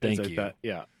 It's thank like you. that.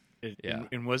 Yeah. Yeah.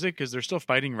 And was it because they're still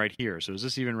fighting right here? So is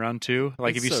this even round 2?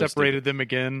 Like, It's if you so separated them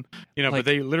again, Like- but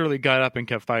they literally got up and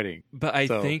kept fighting. But I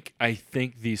So- think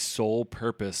the sole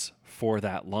purpose for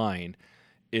that line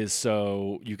is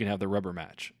so you can have the rubber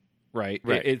match, right?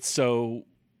 Right. It's so,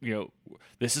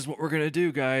 this is what we're going to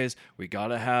do, guys. We got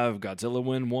to have Godzilla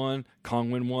win 1, Kong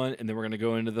win 1, and then we're going to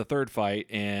go into the third fight,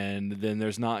 and then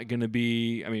there's not going to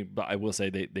be, but I will say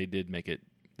they did make it,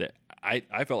 that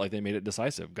I felt like they made it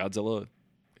decisive. Godzilla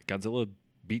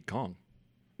beat Kong.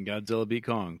 Godzilla beat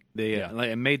Kong.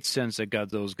 It made sense that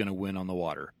Godzilla was going to win on the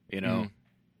water,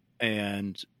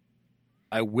 And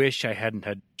I wish I hadn't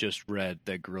had just read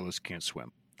that gorillas can't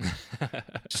swim.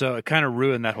 So it kind of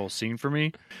ruined that whole scene for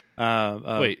me.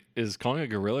 Wait, is Kong a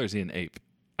gorilla or is he an ape?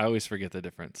 I always forget the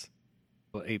difference.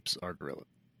 Well, apes are gorillas.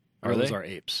 Are Gorillas they? are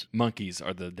apes. Monkeys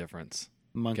are the difference.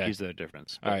 Monkeys are the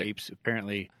difference. But All right. apes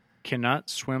apparently cannot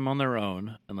swim on their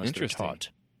own unless they're Interesting. taught.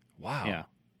 Wow.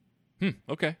 Yeah.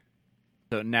 Okay.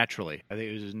 So naturally, I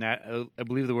think it was I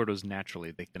believe the word was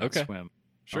naturally. They cannot Okay. swim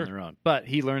Sure. on their own. But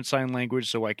he learned sign language,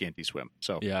 so why can't he swim?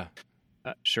 So Yeah.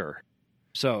 sure.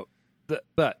 So,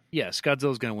 but yes,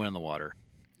 Godzilla's going to win in the water.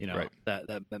 Right.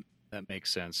 That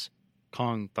makes sense.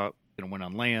 Kong thought going to win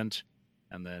on land,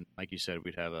 and then, like you said,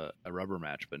 we'd have a rubber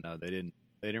match. But no, they didn't.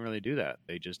 They didn't really do that.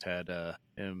 They just had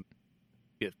him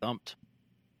get thumped.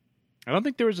 I don't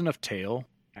think there was enough tail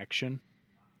action.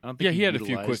 I don't think Yeah, he had a few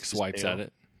utilized quick his swipes tail. at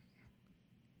it.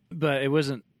 But it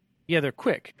wasn't. Yeah, they're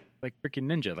quick, like freaking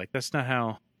ninja. Like that's not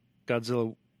how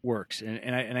Godzilla works.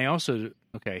 And I also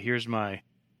here's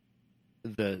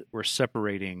we're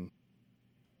separating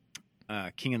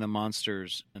King of the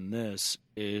Monsters, and this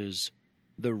is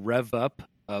the rev up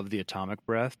of the atomic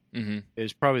breath Mm-hmm.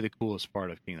 is probably the coolest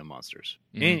part of King of the Monsters,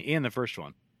 Mhm. and the first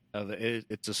one.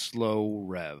 It's a slow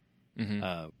rev,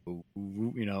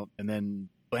 Mm-hmm. and then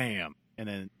bam, and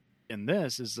then in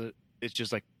this it's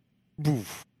just like,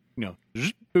 boof,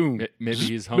 zzz, boom. Maybe zzz,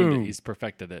 he's honed boom. it. He's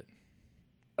perfected it.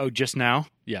 Oh, just now?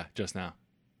 Yeah, just now.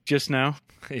 Just now?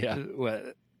 Yeah.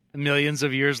 What? Millions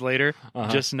of years later?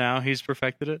 Uh-huh. Just now he's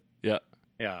perfected it? Yeah.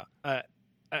 Yeah.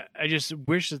 I just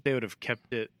wish that they would have kept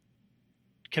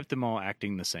them all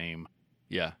acting the same,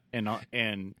 Yeah.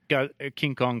 and got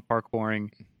King Kong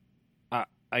parkouring.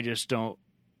 I just don't.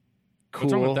 Cool.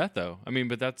 What's wrong with that though?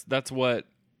 But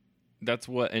that's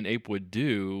what an ape would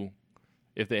do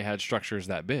if they had structures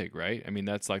that big, right?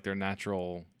 That's like their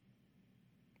natural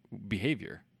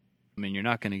behavior. I mean, you're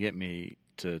not going to get me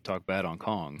to talk bad on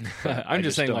Kong. I'm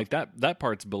just saying, don't- like that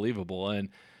part's believable, and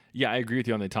yeah, I agree with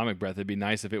you on the atomic breath. It'd be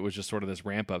nice if it was just sort of this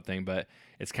ramp up thing, but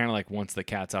it's kind of like once the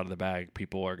cat's out of the bag,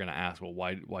 people are going to ask, well,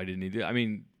 why didn't he do it? I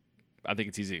mean, I think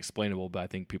it's easily explainable, but I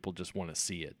think people just want to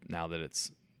see it now that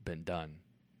it's been done.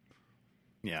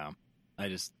 Yeah,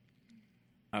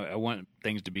 I want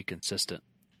things to be consistent.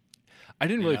 I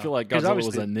didn't really feel like 'Cause Godzilla was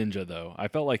a obviously- ninja, though. I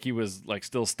felt like he was like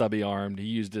still stubby armed. He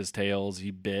used his tails.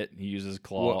 He bit. He used his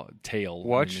tail. I didn't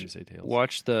mean to say tails.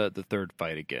 Watch the third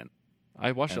fight again.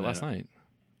 I watched it and last then- night.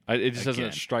 It just Again.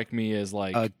 doesn't strike me as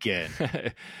like. Again.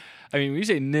 I mean, when you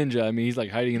say ninja, I mean he's like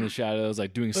hiding in the shadows,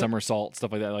 like doing somersault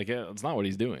stuff like that. Like it's not what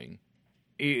he's doing.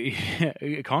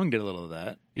 Kong did a little of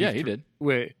that. Yeah, he did.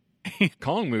 Wait,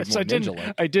 Kong moved so more I didn't.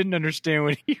 ninja-like. I didn't understand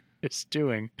what he was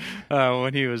doing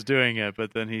when he was doing it,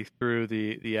 but then he threw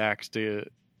the axe to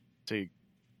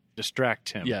distract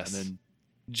him, Yes. and then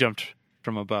jumped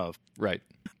from above. Right.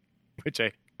 Which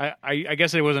I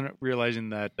guess I wasn't realizing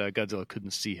that Godzilla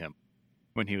couldn't see him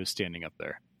when he was standing up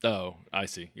there. Oh, I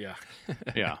see. Yeah.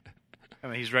 Yeah, I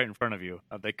mean he's right in front of you.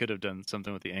 They could have done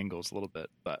something with the angles a little bit,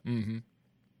 but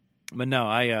no,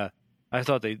 I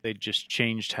thought they just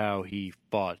changed how he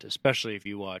fought, especially if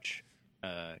you watch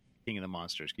King of the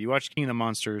Monsters. You watch King of the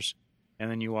Monsters, and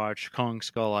then you watch Kong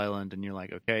Skull Island, and you're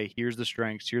like, okay, here's the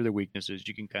strengths, here are the weaknesses.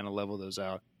 You can kind of level those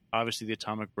out. Obviously, the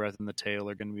atomic breath and the tail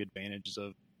are going to be advantages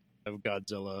of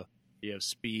Godzilla. You have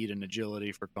speed and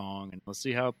agility for Kong, and let's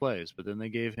see how it plays. But then they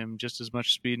gave him just as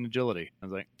much speed and agility. I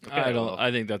was like, okay, well,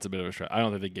 I think that's a bit of a stretch. I don't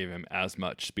think they gave him as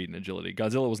much speed and agility.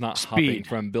 Godzilla was not Speed. hopping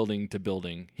from building to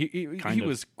building. He Kind of.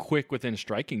 was quick within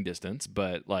striking distance,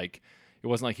 but like it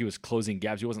wasn't like he was closing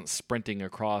gaps. He wasn't sprinting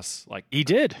across like he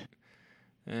did.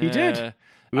 He did.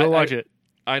 We'll watch it.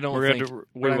 I don't We're think going to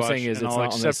what I'm rewatch, saying is and it's I'll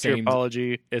not on the accept your same.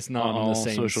 apology. It's not on on the all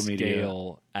same social media.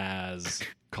 scale as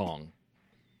Kong.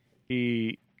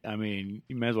 I mean,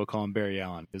 you may as well call him Barry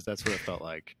Allen because that's what it felt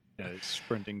like,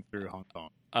 sprinting through Hong Kong.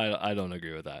 I don't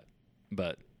agree with that,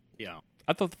 but Yeah,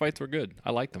 I thought the fights were good.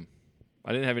 I liked them.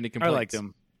 I didn't have any complaints. I liked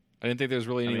him. I didn't think there was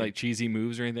really any mean- like cheesy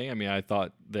moves or anything. I mean, I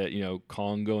thought that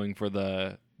Kong going for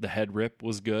the head rip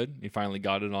was good. He finally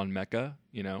got it on Mecha.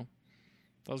 That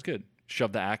was good.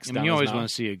 Shoved the axe I down. mean, you his always mouth. want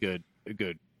to see a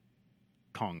good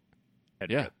Kong head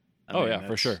Yeah. rip. I Oh mean, yeah, for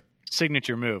that's sure.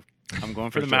 Signature move. I'm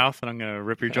going for the sure. mouth, and I'm going to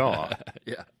rip your jaw off.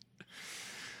 Yeah.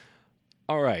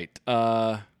 All right.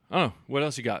 I don't know. What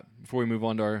else you got before we move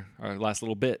on to our last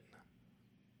little bit?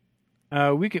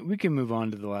 We can move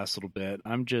on to the last little bit.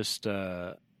 I'm just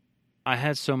I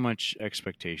had so much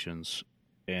expectations,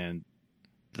 and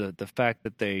the fact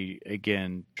that they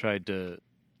again tried to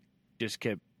just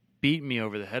kept beating me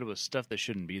over the head with stuff that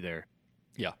shouldn't be there.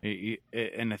 Yeah.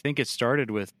 And I think it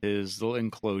started with his little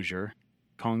enclosure.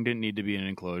 Kong didn't need to be in an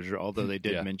enclosure, although they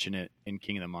did Yeah. mention it in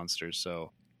King of the Monsters.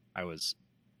 So I was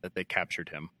that they captured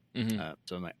him. Mhm.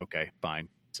 So I'm like, okay, fine,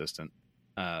 consistent.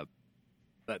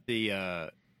 But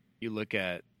you look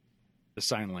at the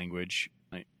sign language,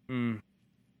 like, it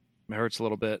hurts a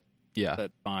little bit, Yeah.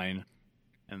 but fine.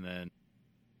 And then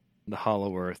the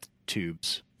Hollow Earth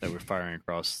tubes that were firing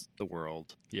across the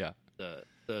world, Yeah. the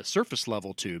surface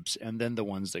level tubes, and then the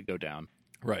ones that go down,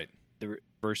 Right. the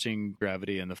reversing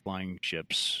gravity and the flying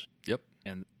ships. Yep.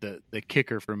 And the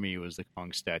kicker for me was the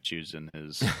Kong statues in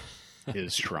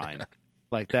his shrine.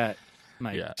 Like that,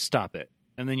 like, Yeah. stop it.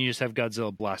 And then you just have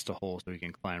Godzilla blast a hole so he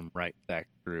can climb right back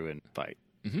through and fight.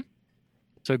 Mhm.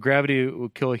 So gravity will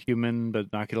kill a human,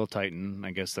 but not kill a Titan.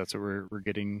 I guess that's what we're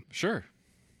getting. Sure.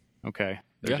 Okay,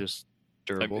 they're Yeah. just I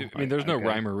durable. mean, there's no Okay.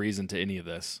 rhyme or reason to any of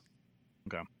this.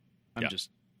 I'm Yeah.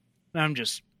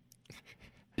 just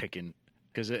picking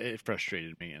because it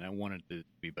frustrated me, and I wanted it to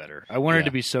be better. I wanted it Yeah.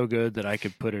 to be so good that I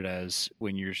could put it as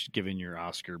when you're giving your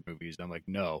Oscar movies. I'm like,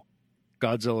 no,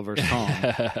 Godzilla vs Kong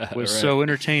was Right. so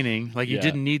entertaining. Like you Yeah.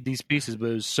 didn't need these pieces, but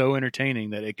it was so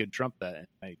entertaining that it could trump that.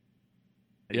 I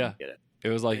Yeah. didn't get it. It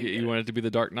was like I get you it. wanted it to be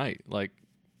the Dark Knight, like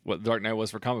what the Dark Knight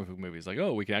was for comic book movies. Like,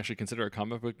 oh, we can actually consider a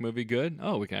comic book movie good.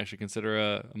 Oh, we can actually consider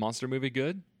a monster movie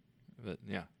good. But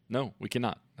yeah, no, we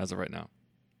cannot as of right now.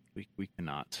 We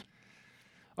cannot.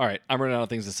 All right, I'm running out of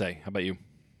things to say. How about you?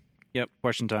 Yep.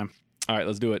 Question time. All right,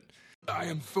 let's do it. I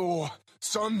am Thor,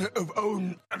 son of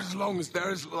Odin, and as long as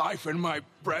there is life in my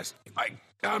breast, I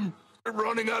am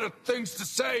running out of things to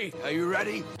say. Are you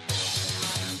ready?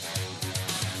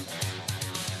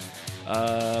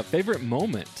 Favorite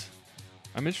moment?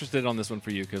 I'm interested on this one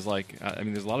for you because, like, I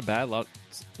mean, there's a lot of bad, a lot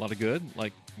of good.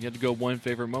 Like, you had to go one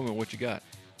favorite moment. What you got?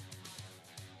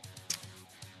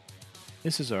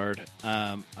 This is hard.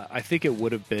 I think it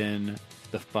would have been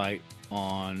the fight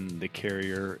on the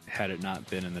carrier had it not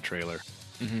been in the trailer.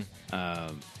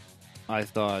 I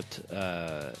thought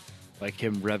like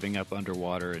him revving up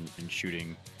underwater and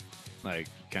shooting, like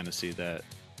kind of see that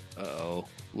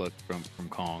look from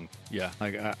Kong. Yeah.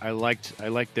 Like I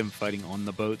liked them fighting on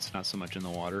the boats, not so much in the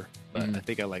water. But I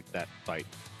think I liked that fight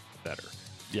better.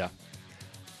 Yeah.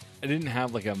 I didn't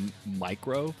have like a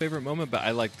micro favorite moment, but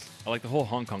I liked the whole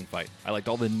Hong Kong fight. I liked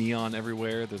all the neon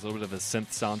everywhere. There's a little bit of a synth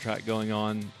soundtrack going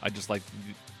on. I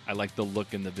liked the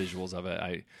look and the visuals of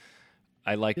it.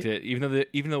 I liked it, even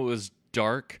though it was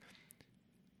dark.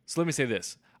 So let me say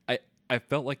this: I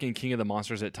felt like in King of the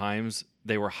Monsters at times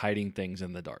they were hiding things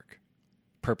in the dark,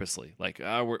 purposely. Like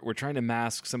we're trying to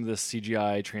mask some of this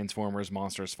CGI Transformers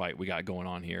monsters fight we got going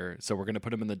on here, so we're going to put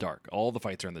them in the dark. All the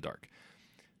fights are in the dark.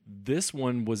 This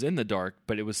one was in the dark,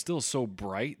 but it was still so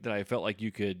bright that I felt like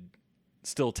you could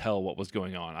still tell what was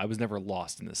going on. I was never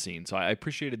lost in the scene, so I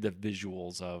appreciated the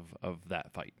visuals of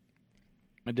that fight.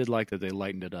 I did like that they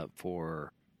lightened it up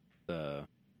for the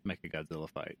Mechagodzilla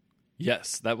fight.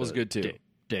 Yes, that was good too.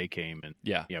 Day came and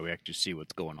yeah, we actually see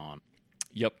what's going on.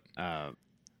 Yep.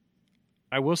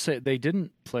 I will say they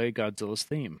didn't play Godzilla's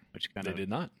theme, which kind of did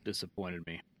not disappointed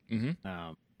me.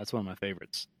 Mm-hmm. That's one of my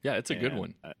favorites. Yeah, it's a good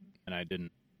one. And I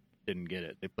didn't get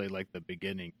it. They played like the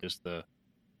beginning, just the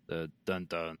dun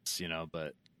duns,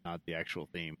 but not the actual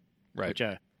theme. Right. Which,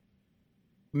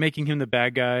 making him the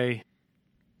bad guy,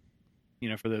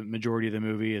 for the majority of the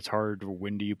movie, it's hard.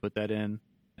 When do you put that in?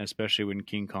 Especially when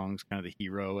King Kong's kind of the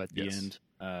hero at the end.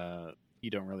 You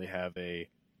don't really have a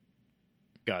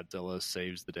Godzilla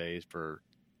saves the day for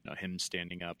him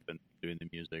standing up and doing the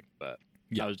music. But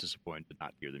I was disappointed to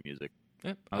not hear the music.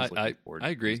 Yep. I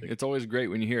agree. It's always great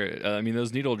when you hear it. I mean,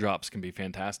 those needle drops can be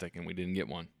fantastic, and we didn't get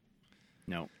one.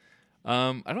 No.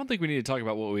 I don't think we need to talk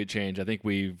about what we change. I think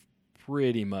we've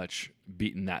pretty much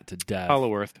beaten that to death.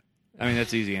 Hollow Earth. I mean,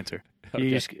 that's the easy answer. Okay.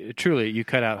 You just you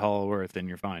cut out Hollow Earth and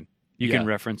you're fine. You can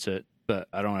reference it, but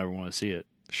I don't ever want to see it.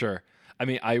 Sure. I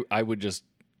mean, I would just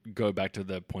go back to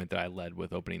the point that I led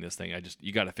with opening this thing.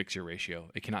 You got to fix your ratio.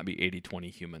 It cannot be 80-20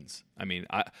 humans. I mean,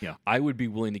 I would be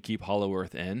willing to keep Hollow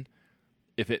Earth in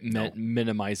if it meant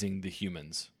minimizing the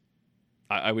humans.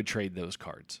 I would trade those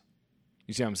cards.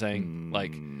 You see what I'm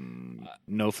saying?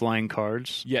 No flying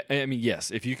cards? Yeah, I mean,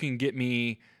 yes. If you can get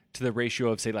me to the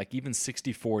ratio of, say, like even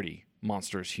 60-40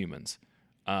 monsters, humans,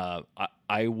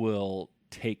 I will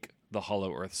take the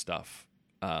Hollow Earth stuff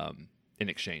in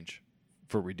exchange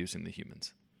for reducing the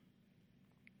humans.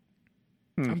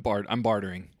 I'm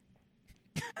bartering.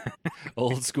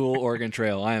 Old school Oregon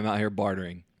Trail. I am out here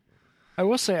bartering. I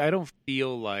will say I don't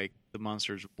feel like the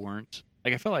monsters weren't.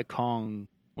 Like, I felt like Kong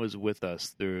was with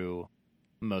us through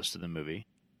most of the movie.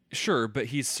 Sure, but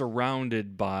he's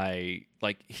surrounded by,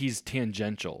 like, he's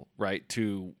tangential, right,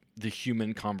 to the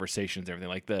human conversations, everything.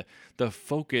 Like, the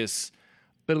focus...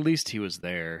 But at least he was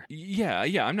there. Yeah.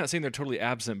 I'm not saying they're totally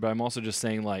absent, but I'm also just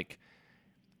saying, like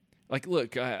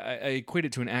look, I equate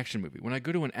it to an action movie. When I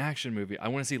go to an action movie, I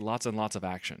want to see lots and lots of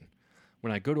action.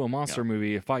 When I go to a monster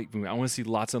movie, a fight movie, I want to see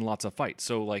lots and lots of fights.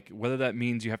 So, like, whether that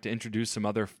means you have to introduce some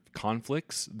other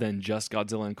conflicts than just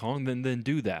Godzilla and Kong, then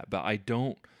do that. But I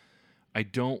don't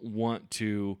want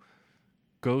to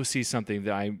go see something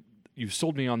that you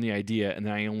sold me on the idea, and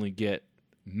then I only get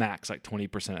max like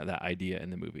 20% of that idea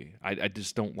in the movie. I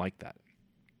just don't like that.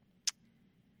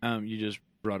 You just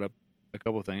brought up a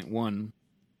couple of things. One,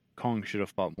 Kong should have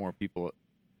fought more people,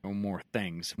 or more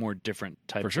things, more different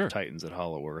types of Titans at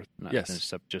Hollow Earth. Not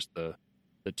except just the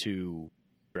two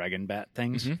dragon bat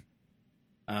things.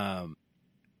 Mm-hmm.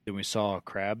 Then we saw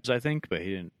crabs, I think, but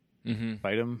he didn't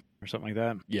fight them or something like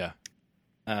that. Yeah.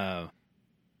 Then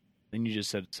you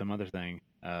just said some other thing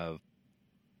of...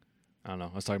 I don't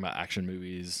know. I was talking about action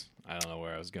movies. I don't know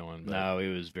where I was going. But... No, it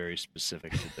was very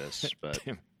specific to this, but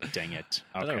dang it.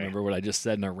 Okay. I don't remember what I just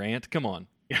said in a rant. Come on.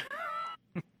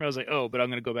 I was like, but I'm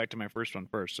going to go back to my first one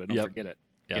first, so I don't forget it.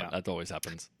 Yeah, that always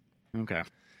happens. Okay.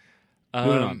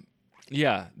 Moving on.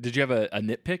 Yeah. Did you have a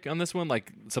nitpick on this one?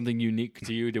 Like something unique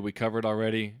to you? Did we cover it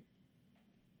already?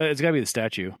 It's got to be the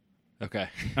statue. Okay.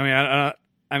 I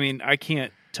mean, I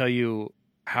can't tell you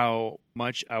how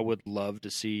much I would love to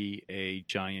see a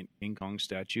giant King Kong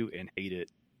statue and hate it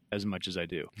as much as I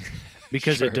do,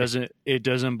 because it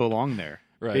doesn't belong there.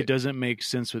 Right. It doesn't make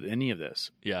sense with any of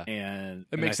this. Yeah. And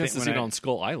it makes sense to see it on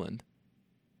Skull Island.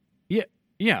 Yeah.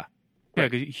 Yeah. Right.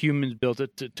 Because humans built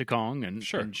it to Kong, and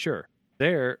sure.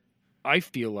 There, I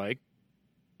feel like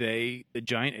the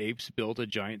giant apes built a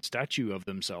giant statue of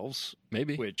themselves.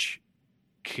 Maybe. Which,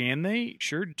 can they?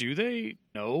 Sure. Do they?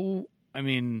 No. I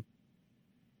mean,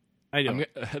 I don't.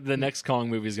 The next Kong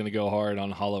movie is going to go hard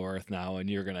on Hollow Earth now, and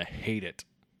you're going to hate it.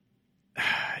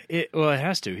 It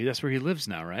has to. That's where he lives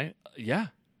now, right? Yeah,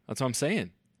 that's what I'm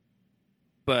saying.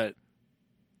 but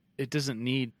it doesn't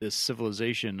need this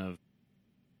civilization of,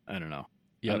 I don't know.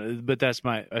 Yep. But that's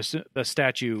the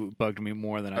statue bugged me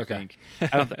more than I Okay. think.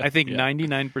 I think Yeah.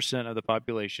 99% of the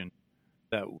population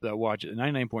that watch it,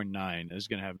 99.9 is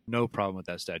going to have no problem with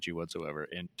that statue whatsoever.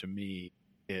 And to me,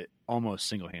 it almost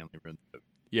single-handedly ruined the movie.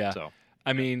 Yeah. So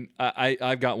I mean,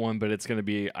 I've got one, but I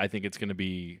think it's going to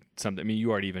be something. I mean, you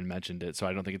already even mentioned it, so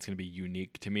I don't think it's going to be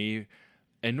unique to me.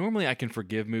 And normally I can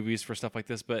forgive movies for stuff like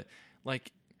this, but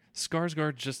like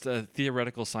Skarsgård's just a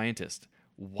theoretical scientist.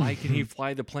 Why can he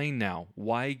fly the plane now?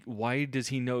 Why does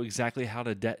he know exactly how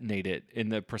to detonate it in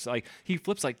the like he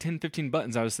flips like 10, 15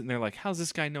 buttons. I was sitting there like, how's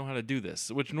this guy know how to do this?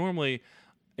 Which normally,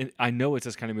 and I know it's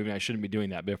this kind of movie, I shouldn't be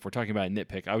doing that, but if we're talking about a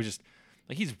nitpick, I was just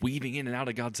like, he's weaving in and out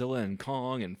of Godzilla and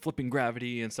Kong and flipping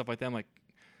gravity and stuff like that. I'm like,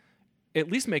 at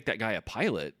least make that guy a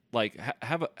pilot. Like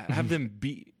have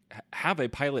a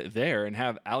pilot there and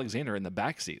have Alexander in the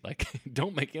backseat. Like,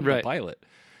 don't make him the Right. pilot.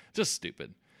 Just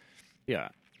stupid. yeah,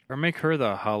 or make her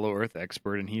the Hollow Earth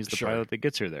expert, and he's the Sure. pilot that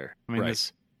gets her there. I mean,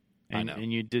 Right. I know.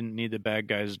 and you didn't need the bad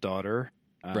guy's daughter.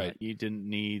 Right. You didn't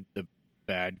need the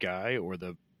bad guy or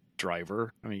the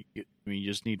driver. I mean, you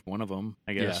just need one of them,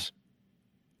 I guess.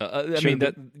 I Sure, mean,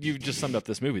 but- that you've just summed up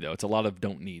this movie, though. It's a lot of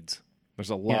don't needs. There's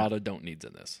a lot of don't needs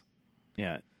in this.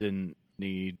 Yeah, didn't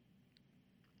need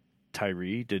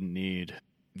Tyree. Didn't need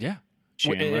Yeah.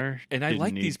 Chandler. and I didn't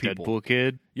like need these people. Deadpool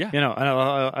kid. Yeah. You know,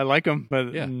 I like them,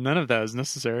 but Yeah. none of that is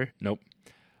necessary. Nope.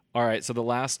 All right. So the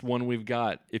last one we've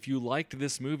got. If you liked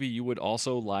this movie, you would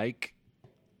also like.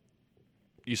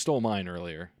 You stole mine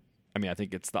earlier. I mean, I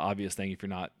think it's the obvious thing if you're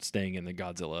not staying in the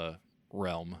Godzilla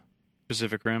realm.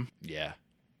 Pacific Rim. Yeah.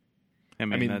 I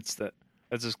mean, mean- that's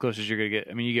as close as you're gonna get.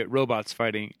 I mean, you get robots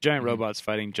fighting giant robots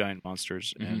fighting giant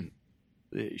monsters, and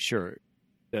sure,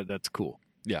 that's cool.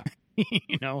 Yeah.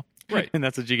 You know, Right. And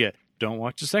that's what you get. Don't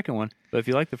watch the second one, but if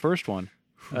you like the first one,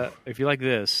 if you like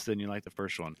this, then you like the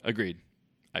first one. Agreed.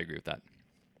 I agree with that.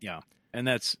 Yeah, and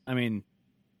that's. I mean,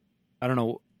 I don't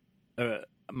know.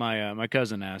 My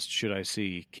cousin asked, should I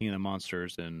see King of the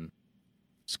Monsters and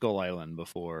Skull Island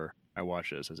before I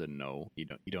watch this? I said, no, you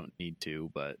don't need to.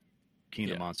 But King of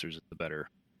Yeah. the Monsters is a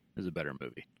better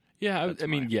movie. Yeah. That's I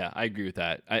mean, mine. yeah, I agree with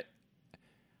that.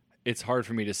 It's hard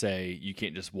for me to say you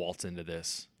can't just waltz into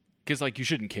this because, like, you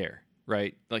shouldn't care,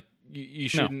 right? Like, you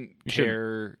shouldn't you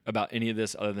care about any of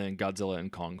this other than Godzilla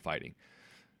and Kong fighting.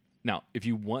 Now, if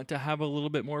you want to have a little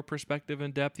bit more perspective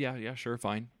and depth, yeah, sure,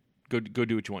 fine. Go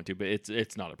do what you want to, but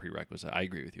it's not a prerequisite. I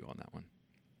agree with you on that one.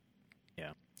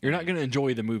 Yeah, You're not going to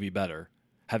enjoy the movie better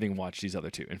having watched these other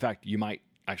two. In fact, you might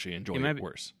actually enjoy might it be-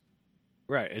 worse.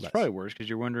 right. It's Less. probably worse because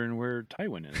you're wondering where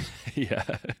Tywin is. Yeah.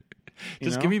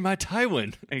 Just know? give me my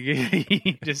Tywin.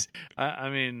 I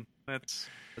mean, that's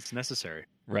necessary.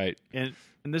 Right. And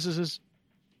this is his.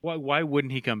 Why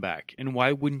wouldn't he come back? And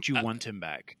why wouldn't you want him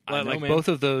back? I know, Like man.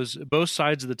 both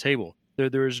sides of the table.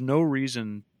 There is no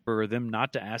reason for them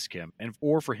not to ask him,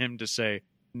 or for him to say,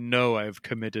 "No, I've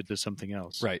committed to something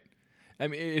else." Right. I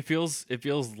mean, it feels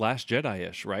Last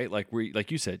Jedi-ish, right? Like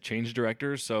like you said, change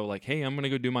directors. So like, hey, I'm gonna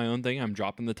go do my own thing. I'm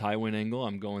dropping the Tywin angle.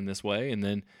 I'm going this way, and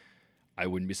then I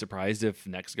wouldn't be surprised if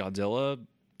next Godzilla,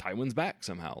 Tywin's back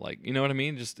somehow. Like, you know what I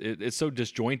mean? Just it's so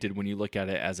disjointed when you look at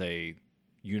it as a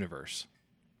universe.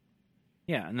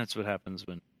 Yeah, and that's what happens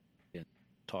when you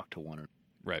talk to one another.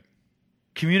 Right.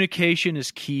 Communication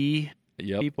is key,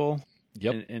 Yep. people.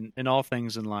 Yep. In all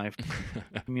things in life,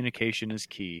 communication is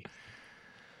key.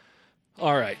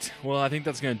 All right. Well, I think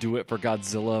that's going to do it for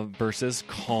Godzilla versus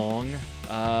Kong.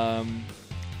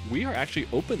 We are actually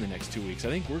open the next 2 weeks. I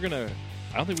think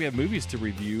I don't think we have movies to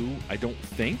review. I don't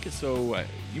think so.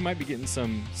 You might be getting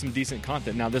some decent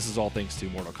content. Now, this is all thanks to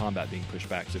Mortal Kombat being pushed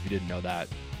back. So if you didn't know that,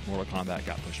 Mortal Kombat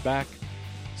got pushed back.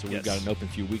 So we've Yes. got an open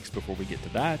few weeks before we get to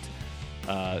that.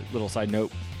 Little side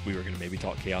note: we were going to maybe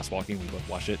talk Chaos Walking. We both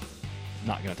watched it.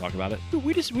 Not going to talk about it.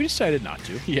 We decided not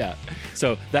to. Yeah.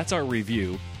 So that's our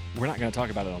review. We're not going to talk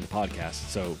about it on the podcast.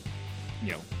 So,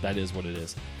 that is what it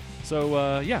is.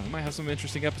 So, we might have some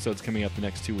interesting episodes coming up the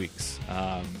next 2 weeks.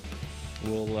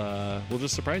 We'll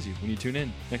just surprise you when you tune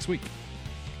in next week.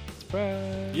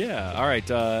 Surprise. Yeah. All right.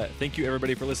 Thank you,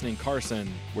 everybody, for listening.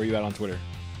 Carson, where are you at on Twitter?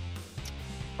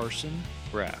 Carson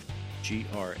Graff,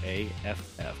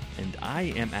 Graff. And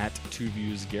I am at Two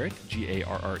Views Garrett,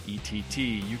 Garrett.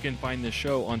 You can find the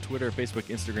show on Twitter, Facebook,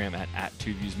 Instagram at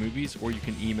Two Views Movies, or you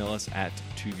can email us at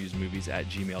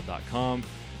twoviewsmovies@gmail.com.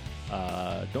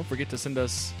 Don't forget to send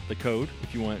us the code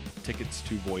if you want tickets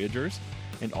to Voyagers.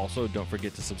 And also, don't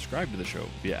forget to subscribe to the show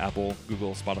via Apple,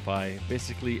 Google, Spotify,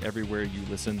 basically everywhere you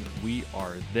listen. We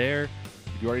are there.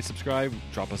 If you already subscribed,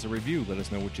 drop us a review. Let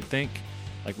us know what you think.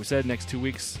 Like we said, next 2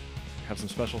 weeks, have some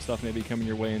special stuff maybe coming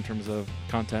your way in terms of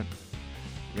content.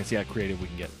 We're going to see how creative we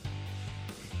can get.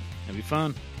 It'll be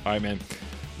fun. All right, man.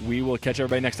 We will catch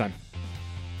everybody next time.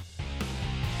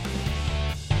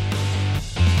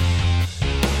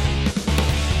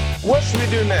 What should we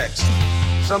do next?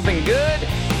 Something good?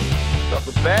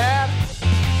 Something bad?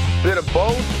 Bit of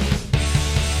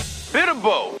both? Bit of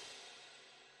both.